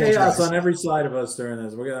just chaos on every side of us during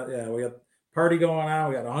this. We got party going on.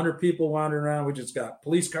 We got 100 people wandering around. We just got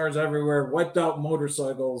police cars everywhere, wiped out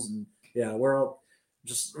motorcycles, and yeah, we're all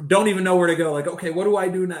just don't even know where to go. Like, okay, what do I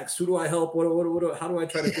do next? Who do I help? How do I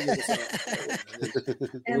try to figure this out?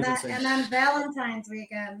 and then Valentine's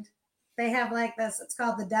weekend, they have like this. It's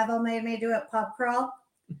called The Devil Made Me Do It pub crawl.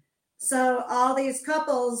 So all these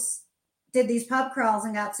couples did these pub crawls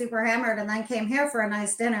and got super hammered and then came here for a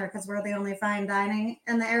nice dinner because we're the only fine dining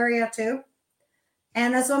in the area too.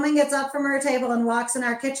 And this woman gets up from her table and walks in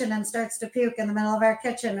our kitchen and starts to puke in the middle of our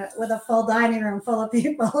kitchen with a full dining room full of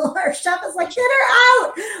people. Our chef is like, get her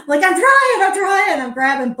out. Like, I'm trying. I'm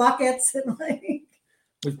grabbing buckets and like.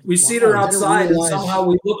 We seat her outside and somehow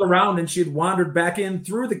we look around and she'd wandered back in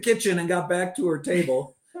through the kitchen and got back to her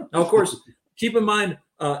table. Now, of course, keep in mind,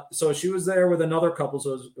 so she was there with another couple.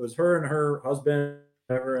 So it was her and her husband,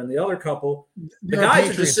 and the other couple. The guys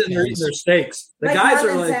are just sitting there eating their steaks. The guys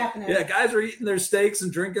are like, happening. Yeah, guys are eating their steaks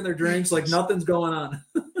and drinking their drinks like nothing's going on.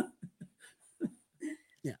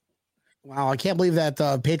 Yeah. Wow, I can't believe that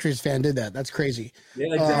Patriots fan did that. That's crazy.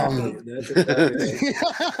 Yeah, exactly. That's exactly.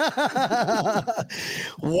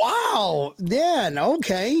 Wow, Dan.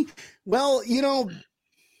 Okay. Well, you know,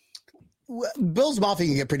 Bill's Mafia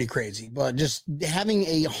can get pretty crazy, but just having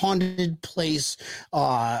a haunted place,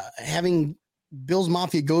 having Bill's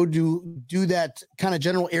Mafia go do that kind of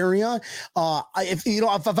general area. If I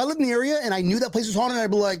lived in the area and I knew that place was haunted, I'd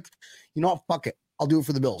be like, you know what, fuck it, I'll do it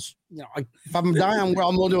for the Bills. You know, if I'm dying, I'm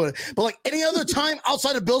gonna do it. But like any other time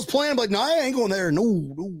outside of Bills playing, I'm like, no, I ain't going there.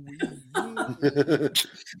 No.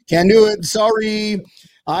 Can't do it. Sorry.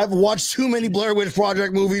 I've watched too many Blair Witch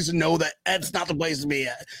Project movies and know that that's not the place to be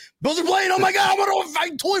at. Bills are playing. Oh my God.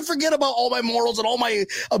 I totally forget about all my morals and all my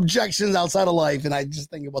objections outside of life. And I just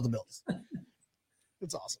think about the Bills.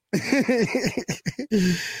 It's awesome.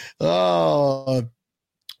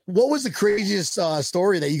 What was the craziest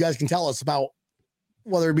story that you guys can tell us about,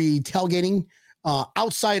 whether it be tailgating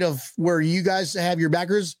outside of where you guys have your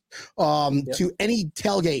backers, to any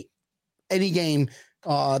tailgate, any game,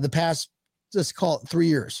 the past, let's call it 3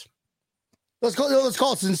 years. Let's call it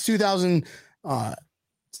since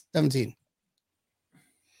 2017.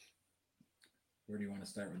 Where do you want to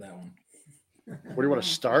start with that one? Where do you want to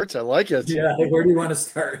start? I like it. Yeah, where do you want to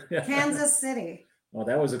start? Kansas City. Well,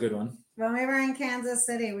 that was a good one. When we were in Kansas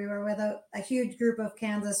City, we were with a huge group of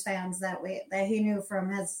Kansas fans that he knew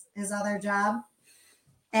from his other job.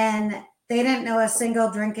 And they didn't know a single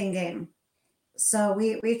drinking game. So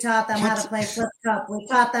we taught them how to play flip cup. We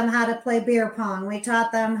taught them how to play beer pong. We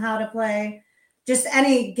taught them how to play just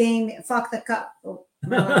any game. Fuck the cup. Oh,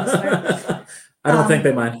 I don't think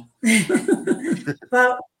they mind.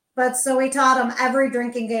 But so we taught them every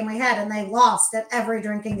drinking game we had, and they lost at every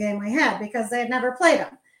drinking game we had because they had never played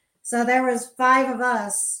them. So there was 5 of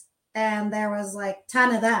us, and there was like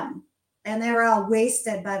 10 of them, and they were all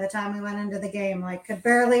wasted by the time we went into the game. Like could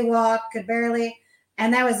barely walk,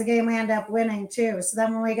 and that was the game we ended up winning too. So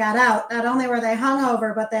then when we got out, not only were they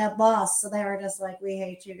hungover, but they had lost. So they were just like, "We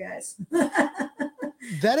hate you guys."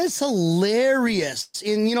 That is hilarious.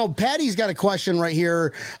 And you know, Patty's got a question right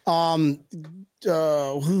here.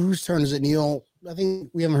 Whose turn is it, Neil? I think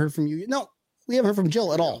we haven't heard from you. No, we haven't heard from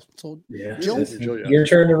Jill at all. So, yeah, Jill, your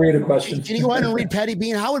turn to read a question. Can you go ahead and read Patty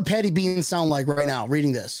Bean? How would Patty Bean sound like right now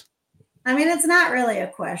reading this? I mean, it's not really a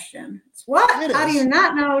question. It's what? How do you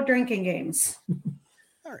not know drinking games?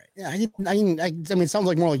 All All right. Yeah. I mean, it sounds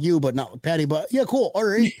like more like you, but not with Patty. But yeah, cool. All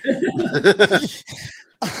right.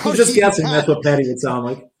 I'm just guessing that's what Patty would sound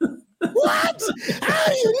like. What? How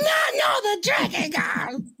do you not know the drinking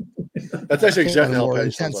game? That's actually exactly how Patty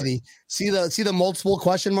intensity. Like. See the multiple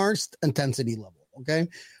question marks. Intensity level. Okay.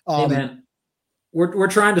 Hey man, we're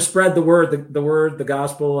trying to spread the word, the word, the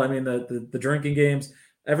gospel. I mean, the drinking games.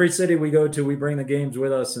 Every city we go to, we bring the games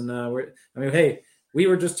with us, and hey. We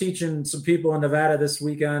were just teaching some people in Nevada this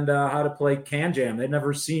weekend how to play Can Jam. They'd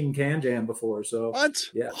never seen Can Jam before. So what?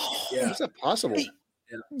 Yeah. How's that possible? Hey,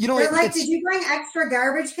 you know, they're like, did you bring extra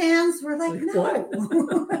garbage cans? We're like, no.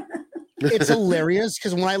 It's hilarious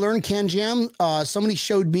because when I learned Can Jam, somebody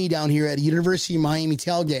showed me down here at University of Miami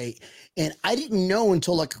tailgate, and I didn't know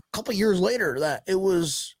until like a couple years later that it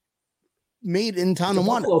was made in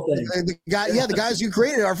Tonawanda. The guys who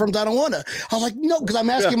created it are from Tonawanda. I was like, no, because I'm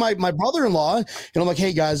asking my brother-in-law, and I'm like,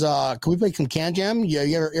 hey guys, can we play some Can Jam? You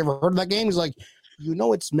ever heard of that game? He's like,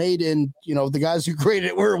 it's made in, the guys who created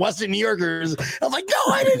it were Western New Yorkers. I was like,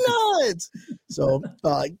 no, I didn't know it. So,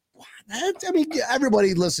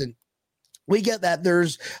 everybody, listen, we get that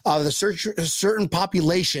there's a certain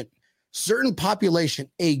population,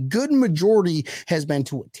 a good majority has been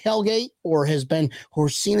to a tailgate or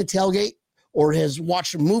seen a tailgate or has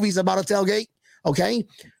watched movies about a tailgate. Okay.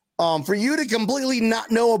 For you to completely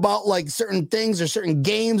not know about like certain things or certain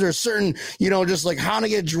games or certain, just like how to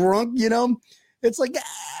get drunk, it's like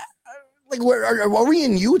where are we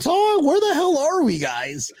in Utah? Where the hell are we,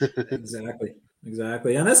 guys? Exactly.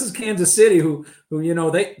 And this is Kansas City who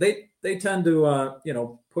they tend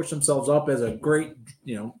to, push themselves up as a great,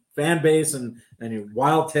 fan base and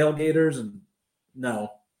wild tailgaters. And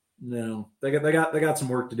no, they got some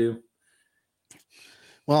work to do.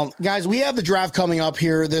 Well, guys, we have the draft coming up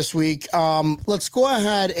here this week. Let's go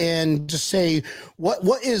ahead and just say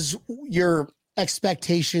what is your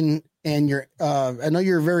expectation and your. I know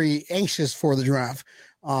you're very anxious for the draft.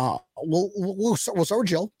 We'll start with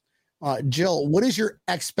Jill. Jill, what is your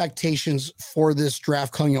expectations for this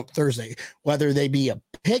draft coming up Thursday? Whether they be a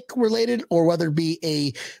pick related or whether it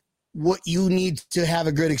be what you need to have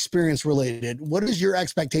a good experience related. What is your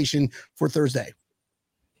expectation for Thursday?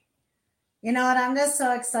 You know what? I'm just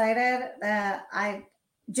so excited that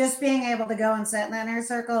just being able to go and sit in that inner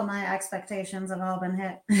circle, my expectations have all been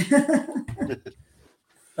hit.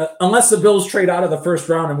 Unless the Bills trade out of the first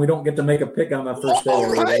round and we don't get to make a pick on the first day.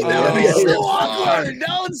 Right. So awkward.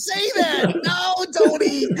 Don't say that. No,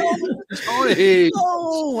 Tony. Tony.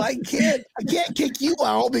 No, I can't kick you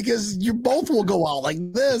out because you both will go out like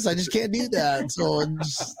this. I just can't do that. So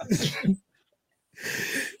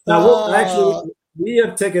actually, we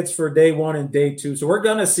have tickets for day 1 and day 2, so we're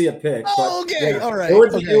gonna see a pick. Okay, all right. It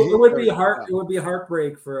would be a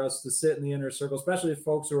heartbreak for us to sit in the inner circle, especially if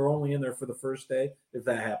folks who are only in there for the first day. If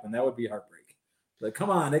that happened, that would be heartbreak. Like, come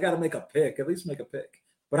on, they got to make a pick. At least make a pick.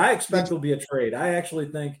 But I expect there'll be a trade. I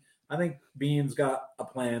think Bean's got a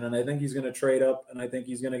plan, and I think he's going to trade up, and I think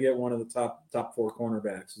he's going to get one of the top 4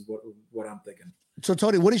 cornerbacks. Is what I'm thinking. So,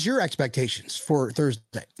 Tony, what is your expectations for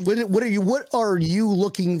Thursday? What are you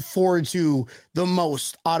looking forward to the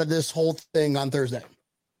most out of this whole thing on Thursday?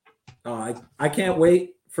 I can't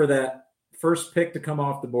wait for that first pick to come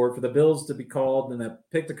off the board, for the Bills to be called and that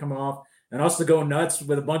pick to come off, and us to go nuts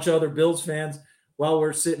with a bunch of other Bills fans while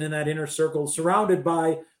we're sitting in that inner circle, surrounded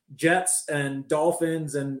by Jets and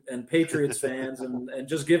Dolphins and Patriots fans, and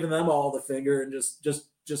just giving them all the finger and just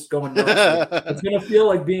going nuts. It's going to feel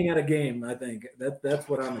like being at a game. I think that's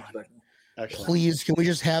what I'm expecting. Excellent. Please, can we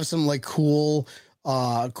just have some like cool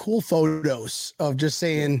photos of just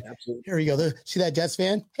saying, here you go. See that Jets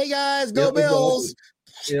fan? Hey guys, go Bills.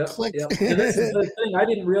 Exactly. Yeah. And this is the thing. I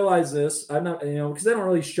didn't realize this. I'm not, because they don't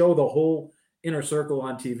really show the whole inner circle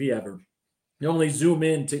on TV ever. You only zoom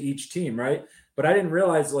in to each team, right? But I didn't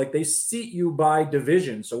realize like they seat you by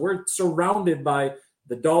division. So we're surrounded by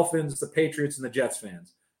the Dolphins, the Patriots, and the Jets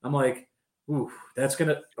fans. I'm like, ooh, that's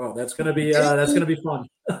gonna be fun.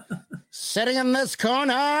 Sitting in this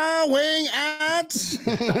corner, wing at.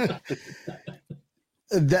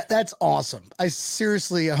 That's awesome. I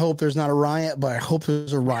hope there's not a riot, but I hope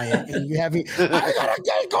there's a riot. And you have me. I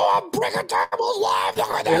gotta go on Bricker Tables live. Look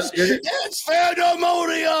at this. It's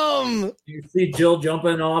Fandemonium. You see Jill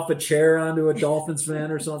jumping off a chair onto a Dolphins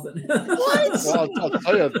fan or something. What? Well, I'll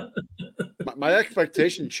tell you, my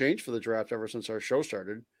expectation changed for the draft ever since our show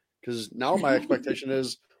started. Because now my expectation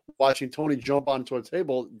is watching Tony jump onto a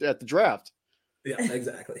table at the draft. Yeah,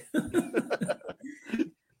 exactly. That'd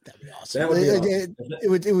be awesome.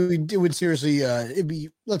 It would seriously it'd be,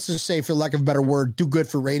 let's just say, for lack of a better word, do good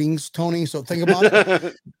for ratings, Tony. So think about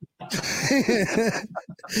it.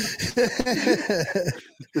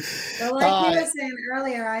 Well, like you were saying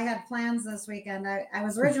earlier, I had plans this weekend. I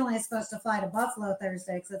was originally supposed to fly to Buffalo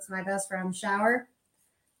Thursday because it's my best friend's shower.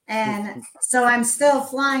 And so I'm still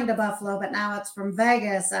flying to Buffalo, but now it's from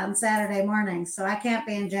Vegas on Saturday morning. So I can't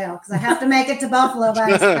be in jail because I have to make it to Buffalo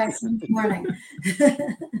by Sunday morning.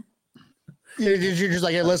 You're just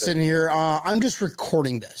like, hey, listen here. I'm just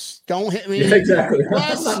recording this. Don't hit me. Yeah, exactly.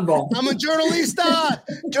 Yes, I'm a journalista.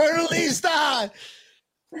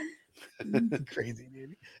 Crazy,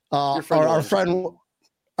 dude. Our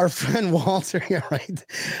friend Walter, yeah, right.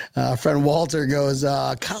 Friend Walter goes,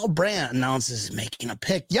 Kyle Brandt announces he's making a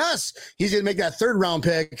pick. Yes, he's going to make that third round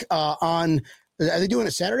pick on. Are they doing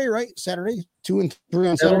it Saturday, right? Saturday, 2 and 3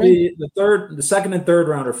 on Saturday? That'll be the second and third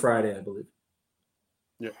round are Friday, I believe.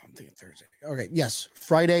 Yeah, I'm thinking Thursday. Okay, yes,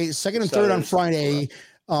 Friday, second and third on Friday.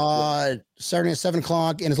 Saturday at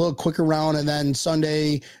 7:00, and it's a little quicker round, and then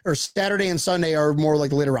Sunday or Saturday and Sunday are more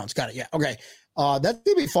like the later rounds. Got it. Yeah. Okay. That's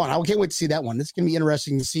gonna be fun. I can't wait to see that one. It's gonna be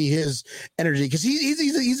interesting to see his energy because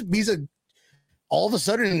he's a all of a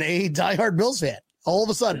sudden a diehard Bills fan. All of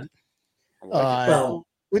a sudden,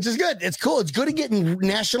 which is good. It's cool. It's good at getting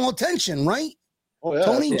national attention, right? Oh yeah,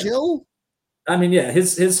 Tony, Jill. I mean, yeah,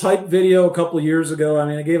 his hype video a couple of years ago, I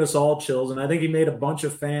mean, it gave us all chills, and I think he made a bunch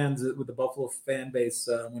of fans with the Buffalo fan base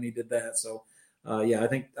when he did that. So, yeah, I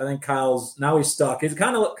think Kyle's now he's stuck. He's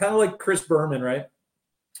kind of like Chris Berman, right?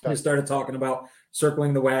 He started talking about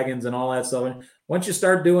circling the wagons and all that stuff. And once you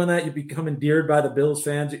start doing that, you become endeared by the Bills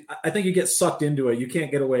fans. I think you get sucked into it. You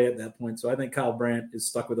can't get away at that point. So I think Kyle Brandt is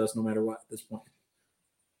stuck with us no matter what at this point.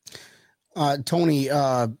 Tony,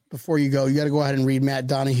 before you go, you got to go ahead and read Matt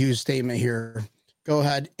Donahue's statement here. Go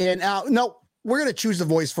ahead. And no, we're going to choose the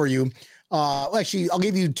voice for you. Actually, I'll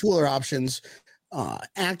give you 2 other options.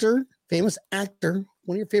 Actor, famous actor,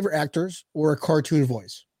 one of your favorite actors, or a cartoon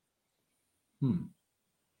voice.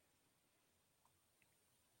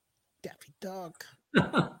 Daffy Duck.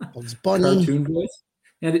 Bugs Bunny. Cartoon voice.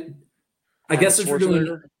 And I guess if we're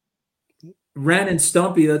doing Ren and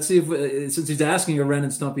Stumpy, let's see if since he's asking a Ren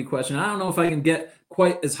and Stumpy question, I don't know if I can get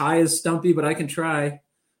quite as high as Stumpy, but I can try.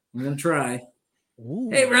 I'm going to try. Ooh,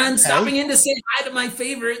 hey, Ren, stopping in to say hi to my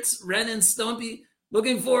favorites, Ren and Stumpy.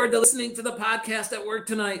 Looking forward to listening to the podcast at work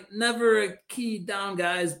tonight. Never a key down,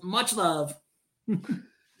 guys. Much love. That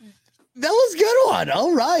was a good one.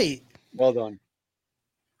 All right. Well done.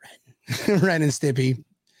 Ren and Stimpy.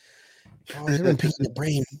 Oh, they've been picking the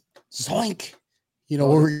brain. Zoink. You know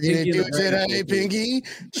what we're going to do today, Pinky?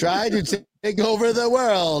 Try to take over the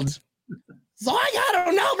world. Zoink, I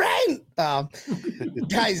don't know, brain.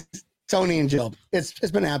 Guys, Tony and Jill, it's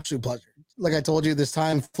been an absolute pleasure. Like I told you, this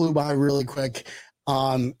time flew by really quick.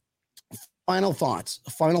 Final thoughts.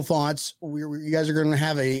 You guys are going to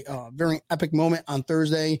have a very epic moment on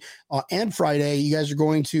Thursday and Friday. You guys are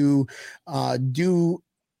going to do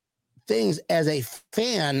things as a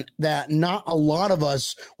fan that not a lot of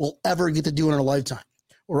us will ever get to do in our lifetime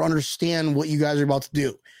or understand what you guys are about to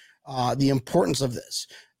do. The importance of this.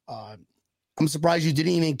 I'm surprised you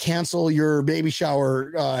didn't even cancel your baby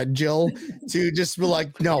shower, Jill, to just be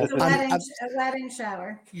like, no. A wedding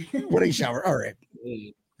shower. Wedding shower. All right.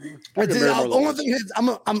 The only thing is, I'm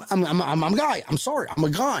a guy. I'm sorry. I'm a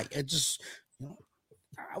guy. It just,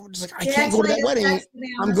 I was just like, I can't go to that wedding.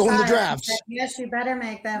 I'm going to the draft. Yes, you better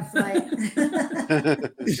make that flight.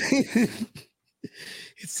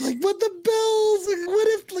 It's like, what the Bills? Like, what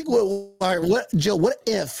if, like, what, Jill, what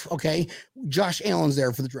if, okay, Josh Allen's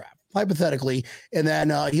there for the draft, hypothetically, and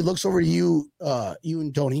then he looks over to you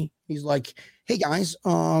and Tony. He's like, hey, guys,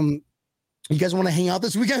 you guys want to hang out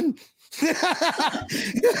this weekend? Just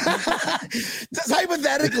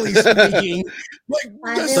hypothetically speaking, like,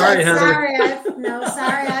 sorry, I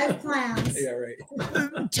have plans. Yeah, right.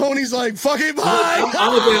 Tony's like, fuck it, bye.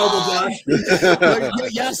 I'm available, Josh.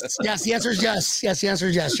 Yes. The answer is yes. Yes, the answer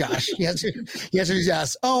is yes, Josh. The answer is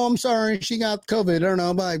yes. Oh, I'm sorry. She got COVID. I don't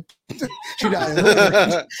know. Bye. She died.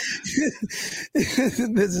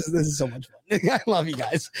 This is so much fun. I love you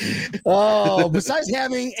guys. Oh, besides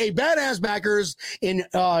having a badass backers in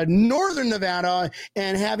Northern Nevada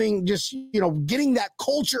and having just, getting that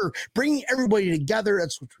culture, bringing everybody together.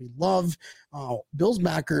 That's what we love. Bills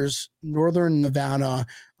backers, Northern Nevada,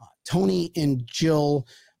 Tony and Jill.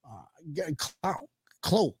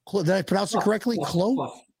 Clo. Did I pronounce it correctly?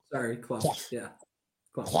 Clo? Sorry, Clough. Yeah.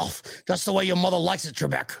 Clough. That's the way your mother likes it,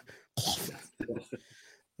 Trebek.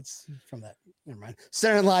 It's from that. Never mind.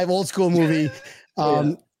 Saturday Night Live, old school movie.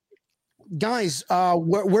 Guys,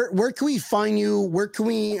 where can we find you? Where can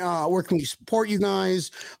we support you guys?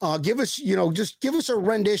 Give us, just give us a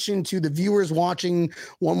rendition to the viewers watching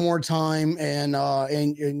one more time, and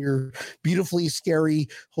your beautifully scary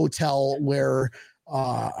hotel where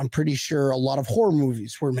I'm pretty sure a lot of horror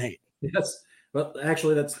movies were made. Yes. Well,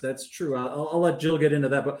 actually, that's true. I'll let Jill get into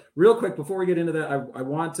that. But real quick, before we get into that, I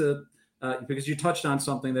want to, because you touched on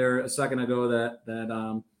something there a second ago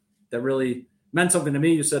that really meant something to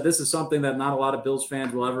me. You said this is something that not a lot of Bills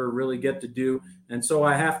fans will ever really get to do. And so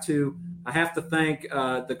I have to thank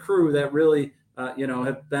the crew that really,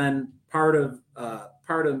 have been part of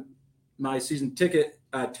my season ticket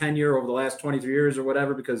tenure over the last 23 years or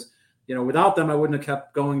whatever, because, without them, I wouldn't have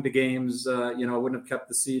kept going to games. I wouldn't have kept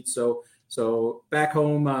the seats. So back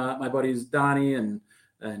home, my buddies Donnie and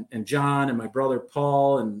John and my brother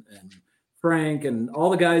Paul and Frank and all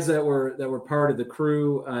the guys that were part of the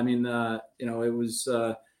crew. I mean, it was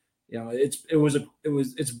a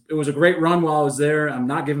great run while I was there. I'm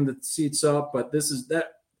not giving the seats up, but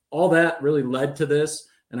all that really led to this,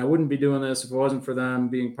 and I wouldn't be doing this if it wasn't for them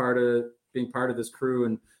being part of this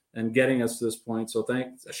crew and getting us to this point. So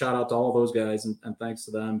a shout out to all those guys and thanks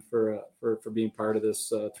to them for being part of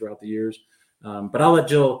this throughout the years. But I'll let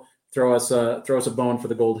Jill throw us a bone for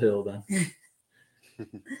the Gold Hill then.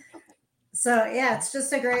 So yeah, it's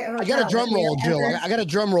just a great hotel. I got a drum roll, Jill. I got a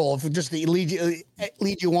drum roll for just to lead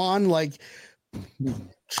you on. Like,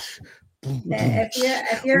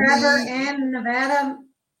 if you're ever in Nevada,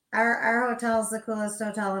 our hotel is the coolest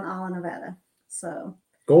hotel in all of Nevada. So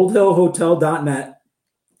goldhillhotel.net.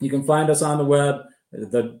 You can find us on the web.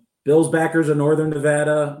 The Bills backers of Northern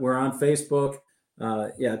Nevada. We're on Facebook.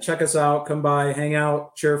 Check us out. Come by, hang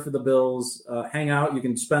out, cheer for the Bills. Hang out. You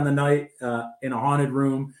can spend the night in a haunted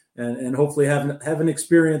room and hopefully have an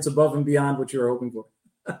experience above and beyond what you were hoping for.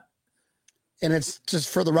 And it's just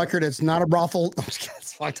for the record, it's not a brothel. I'm just kidding.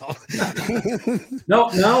 It's fucked up.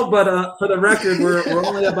 No, but for the record, we're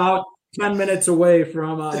only about 10 minutes away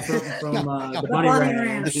from the Bunny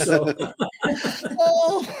Ranch. So.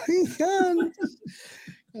 Oh my God.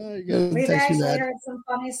 We've actually heard some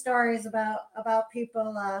funny stories about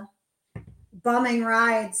people bumming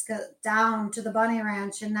rides down to the Bunny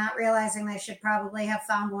Ranch and not realizing they should probably have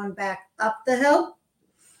found one back up the hill.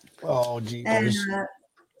 Oh, geez. And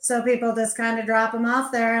so people just kind of drop them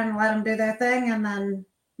off there and let them do their thing, and then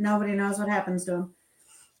nobody knows what happens to them.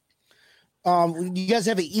 You guys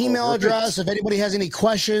have an email address? If anybody has any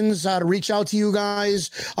questions, to reach out to you guys.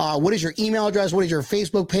 What is your email address? What is your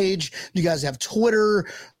Facebook page? You guys have Twitter?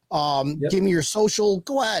 Give me your social.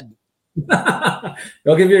 Go ahead.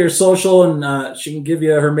 I'll give you your social, and she can give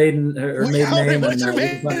you her maiden name. What's your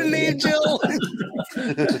maiden name, Jill?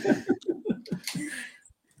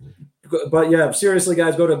 But yeah, seriously,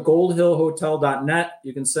 guys, go to goldhillhotel.net.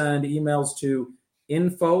 You can send emails to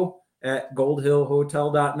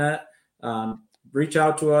info@goldhillhotel.net. Reach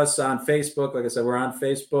out to us on Facebook. Like I said, we're on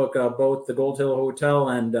Facebook, both the Gold Hill Hotel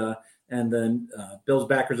and then Bills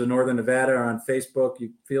Backers of Northern Nevada are on Facebook.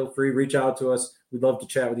 You feel free, reach out to us. We'd love to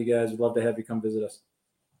chat with you guys. We'd love to have you come visit us.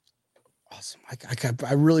 Awesome.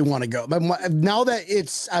 I really want to go. But now that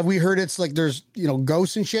we heard it's like there's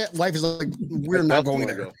ghosts and shit. Life is like we're not going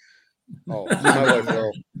there. Go. Oh,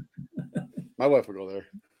 my wife will go there.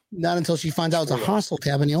 Not until she finds out it's a hostile,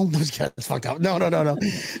 Tabanil. That's fucked up. No.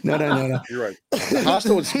 You're right. The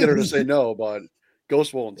hostile would get her to say no, but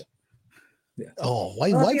ghost won't. Yeah. Oh,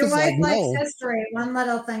 if your wife likes history, one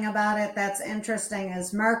little thing about it that's interesting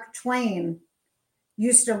is Mark Twain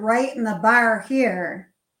used to write in the bar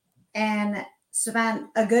here and spent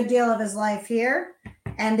a good deal of his life here,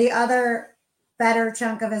 and the other better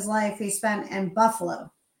chunk of his life he spent in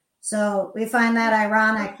Buffalo. So we find that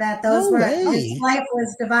ironic that his life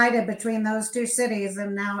was divided between those two cities,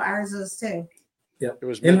 and now ours is too. Yeah, it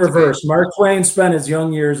was in reverse. Mark Twain spent his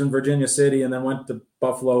young years in Virginia City and then went to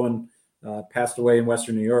Buffalo and passed away in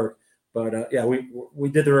Western New York. But we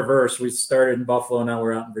did the reverse. We started in Buffalo, now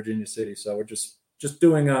we're out in Virginia City. So we're just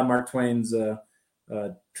doing Mark Twain's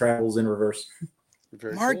travels in reverse.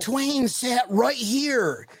 Mark Twain sat right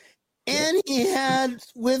here, and he had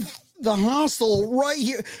with the hostel right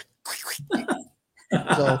here.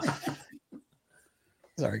 So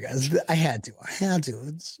sorry guys, I had to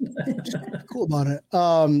it's cool about it.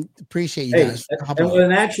 Appreciate you guys.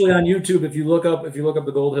 And actually on YouTube, if you look up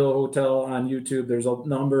the Gold Hill Hotel on YouTube, there's a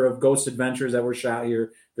number of ghost adventures that were shot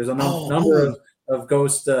here. There's a number of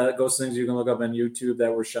ghost things you can look up on YouTube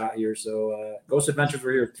that were shot here. So ghost adventures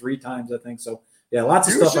were here 3 times, I think. So yeah, lots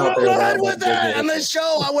of stuff out there. With that on the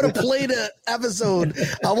show, I would have played an episode.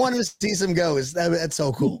 I wanted to see some ghosts. That's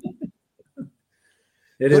so cool.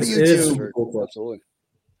 It is super cool. Absolutely.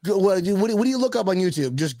 What do you look up on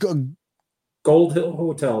YouTube? Just go Gold Hill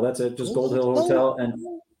Hotel. That's it. Just Gold Hill Hotel, and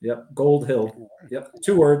Gold Hill. Yep,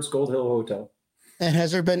 2 words. Gold Hill Hotel. And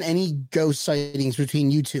has there been any ghost sightings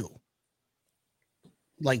between you two?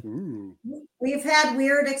 Like, we've had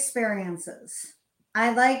weird experiences.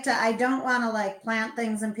 I don't want to like plant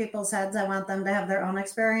things in people's heads. I want them to have their own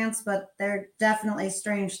experience, but there definitely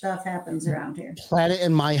strange stuff happens around here. Plant it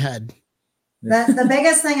in my head. The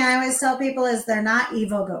biggest thing I always tell people is they're not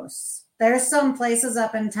evil ghosts. There's some places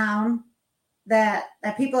up in town that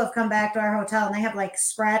people have come back to our hotel and they have like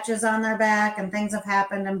scratches on their back and things have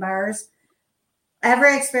happened in bars.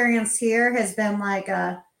 Every experience here has been like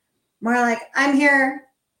more like, I'm here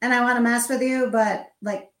and I want to mess with you, but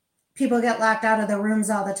like people get locked out of the rooms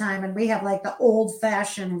all the time, and we have like the old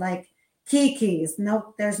fashioned like keys.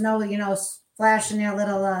 No, there's no, flashing your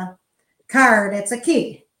little card. It's a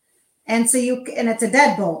key. And so and it's a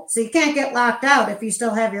deadbolt. So you can't get locked out if you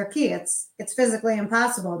still have your key. It's physically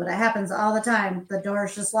impossible, but it happens all the time. The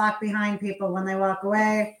door's just locked behind people when they walk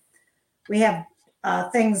away. We have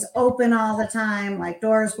things open all the time, like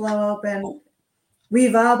doors blow open.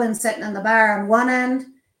 We've all been sitting in the bar on one end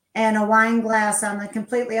and a wine glass on the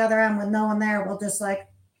completely other end with no one there will just like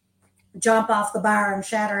jump off the bar and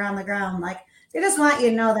shatter on the ground. Like they just want you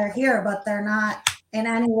to know they're here, but they're not in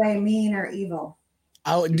any way mean or evil.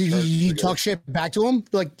 Oh, do you talk shit back to them?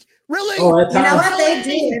 Like, really? Oh, you know what they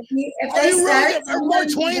do? If they start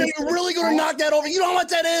really, 20, are you really going to knock that over? You know how much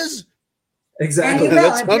that is? Exactly.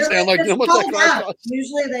 That's what I'm saying. Like, how much that costs?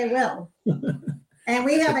 Usually they will. And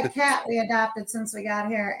we have a cat we adopted since we got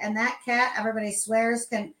here, and that cat, everybody swears,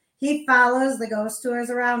 he follows the ghost tours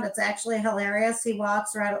around. It's actually hilarious. He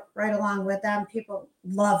walks right along with them. People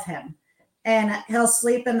love him, and he'll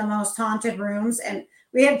sleep in the most haunted rooms. And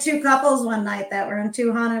we had two couples one night that were in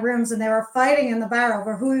two haunted rooms, and they were fighting in the bar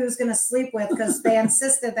over who he was going to sleep with because they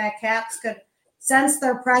insisted that cats could sense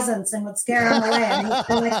their presence and would scare him away. And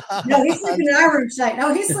they're like, no, he's sleeping in our room tonight.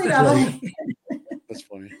 No, he's sleeping at home. That's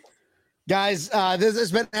funny. Guys, this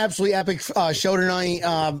has been an absolutely epic show tonight.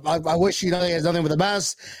 I wish you guys nothing but the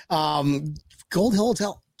best. Gold Hill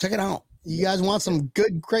Hotel, check it out. You guys want some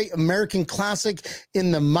good, great American classic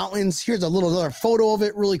in the mountains? Here's another photo of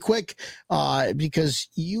it really quick because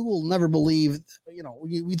you will never believe,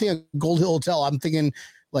 we think of Gold Hill Hotel. I'm thinking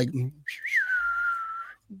like,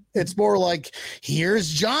 it's more like, here's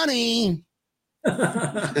Johnny.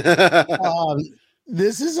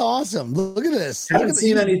 This is awesome. Look at this. I haven't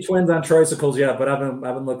seen any twins on tricycles yet, but I've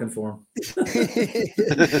been looking for them.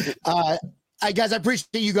 Guys, I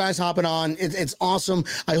appreciate you guys hopping on. It's awesome.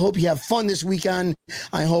 I hope you have fun this weekend.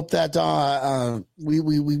 I hope that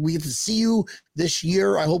we get to see you this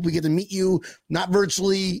year. I hope we get to meet you, not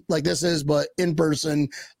virtually like this is, but in person.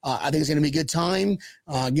 I think it's going to be a good time.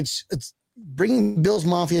 It's bringing Bill's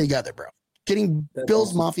Mafia together, bro. Getting Bill's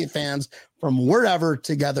awesome. Mafia fans from wherever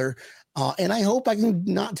together. And I hope I can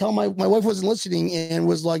not tell my wife wasn't listening and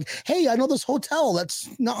was like, hey, I know this hotel that's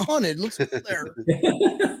not haunted. Let's go there.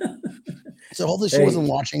 So hopefully she wasn't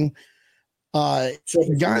watching.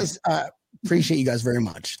 Guys, appreciate you guys very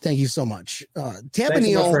much. Thank you so much. Tampa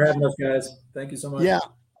Neal, for having us, guys. Thank you so much. Yeah.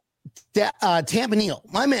 Tampa Neal,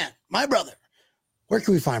 my man, my brother. Where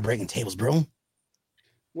can we find Breaking Tables, bro?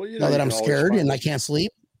 Well, now that I'm scared and I can't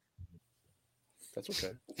sleep. That's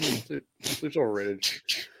okay. Sleep's overrated.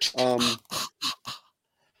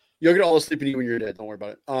 You'll get all the sleep you need when you're dead. Don't worry about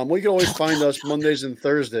it. Well, you can always find us Mondays and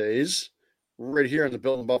Thursdays right here on the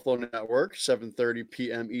Built in Buffalo Network, 7:30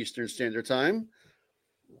 p.m. Eastern Standard Time.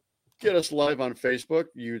 Get us live on Facebook,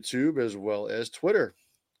 YouTube, as well as Twitter.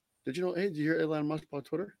 Did you hear Elon Musk about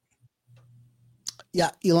Twitter?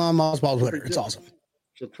 Yeah, Elon Musk about Twitter. It's awesome.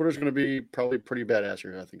 So Twitter's going to be probably pretty badass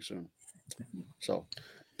here, I think, soon. So,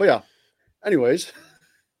 but yeah. Anyways,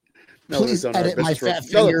 please edit my fat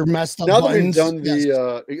finger messed up now buttons. That we've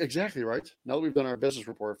done exactly right. Now that we've done our business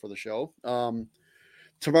report for the show,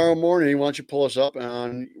 tomorrow morning, why don't you pull us up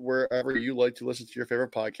on wherever you like to listen to your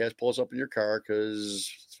favorite podcast? Pull us up in your car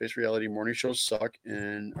because Face Reality morning shows suck,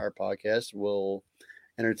 and our podcast will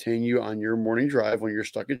entertain you on your morning drive when you're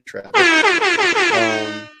stuck in traffic.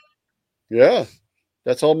 Yeah,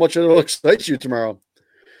 that's how much it will excite you tomorrow.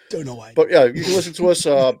 Don't know why, but yeah, you can listen to us.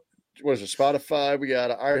 What is it? Spotify. We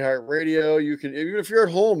got iHeartRadio. You can, even if you're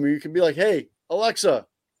at home, you can be like, "Hey, Alexa,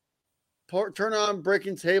 turn on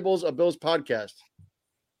Breaking Tables, a Bills podcast."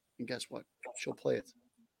 And guess what? She'll play it.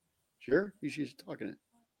 Sure, she's talking it.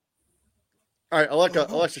 All right,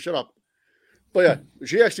 Alexa, shut up. But yeah,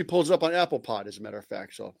 she actually pulls it up on Apple Pod, as a matter of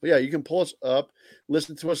fact. So, but yeah, you can pull us up,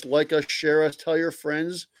 listen to us, like us, share us, tell your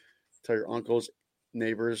friends, tell your uncles,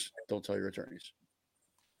 neighbors. Don't tell your attorneys.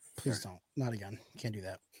 Please don't. Not again. Can't do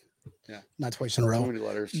that. Yeah, not twice in a row. So many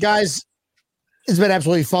letters. Guys, it's been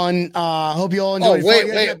absolutely fun. Hope you all enjoyed. Oh,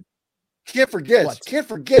 wait. Can't forget.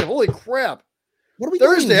 Holy crap. What are we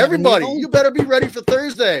Thursday, doing, everybody. You better be ready for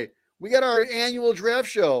Thursday. we got our annual draft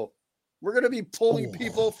show. We're going to be pulling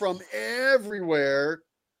people from everywhere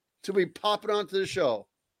to be popping onto the show.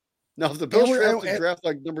 Now, if the Bills draft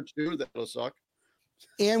like number 2, that'll suck.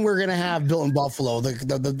 And we're going to have Built in Buffalo,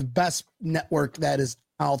 the best network that is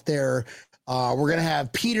out there. We're going to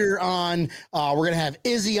have Peter on. We're going to have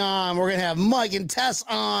Izzy on. We're going to have Mike and Tess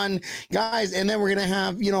on, guys. And then we're going to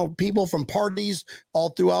have, people from parties all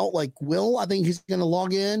throughout, like Will. I think he's going to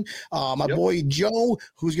log in. My boy Joe,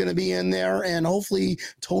 who's going to be in there. And hopefully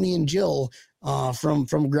Tony and Jill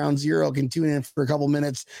from Ground Zero can tune in for a couple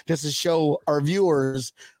minutes just to show our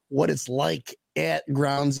viewers what it's like at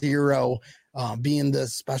Ground Zero, being the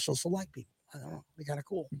special select people. I don't know. They kind of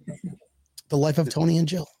cool. The life of Tony and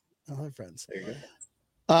Jill. Hi, friends. There you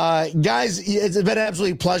go. Guys, it's been an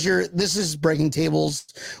absolute pleasure. This is Breaking Tables.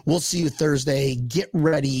 We'll see you Thursday. Get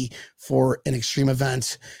ready for an extreme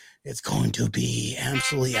event. It's going to be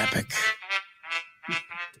absolutely epic.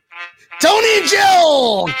 Tony and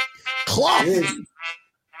Jill! Clough!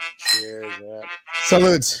 Cheers.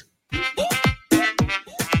 Salutes.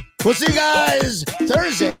 We'll see you guys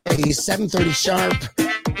Thursday, 7:30 sharp.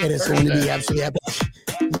 It is going to be absolutely epic.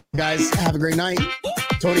 Guys, have a great night.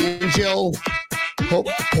 Tony and Jill, hope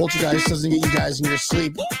Poltergeist doesn't get you guys in your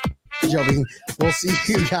sleep. Joking. We'll see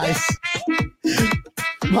you guys.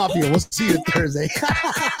 Mafia, we'll see you Thursday.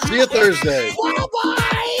 See you Thursday.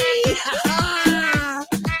 Bye-bye.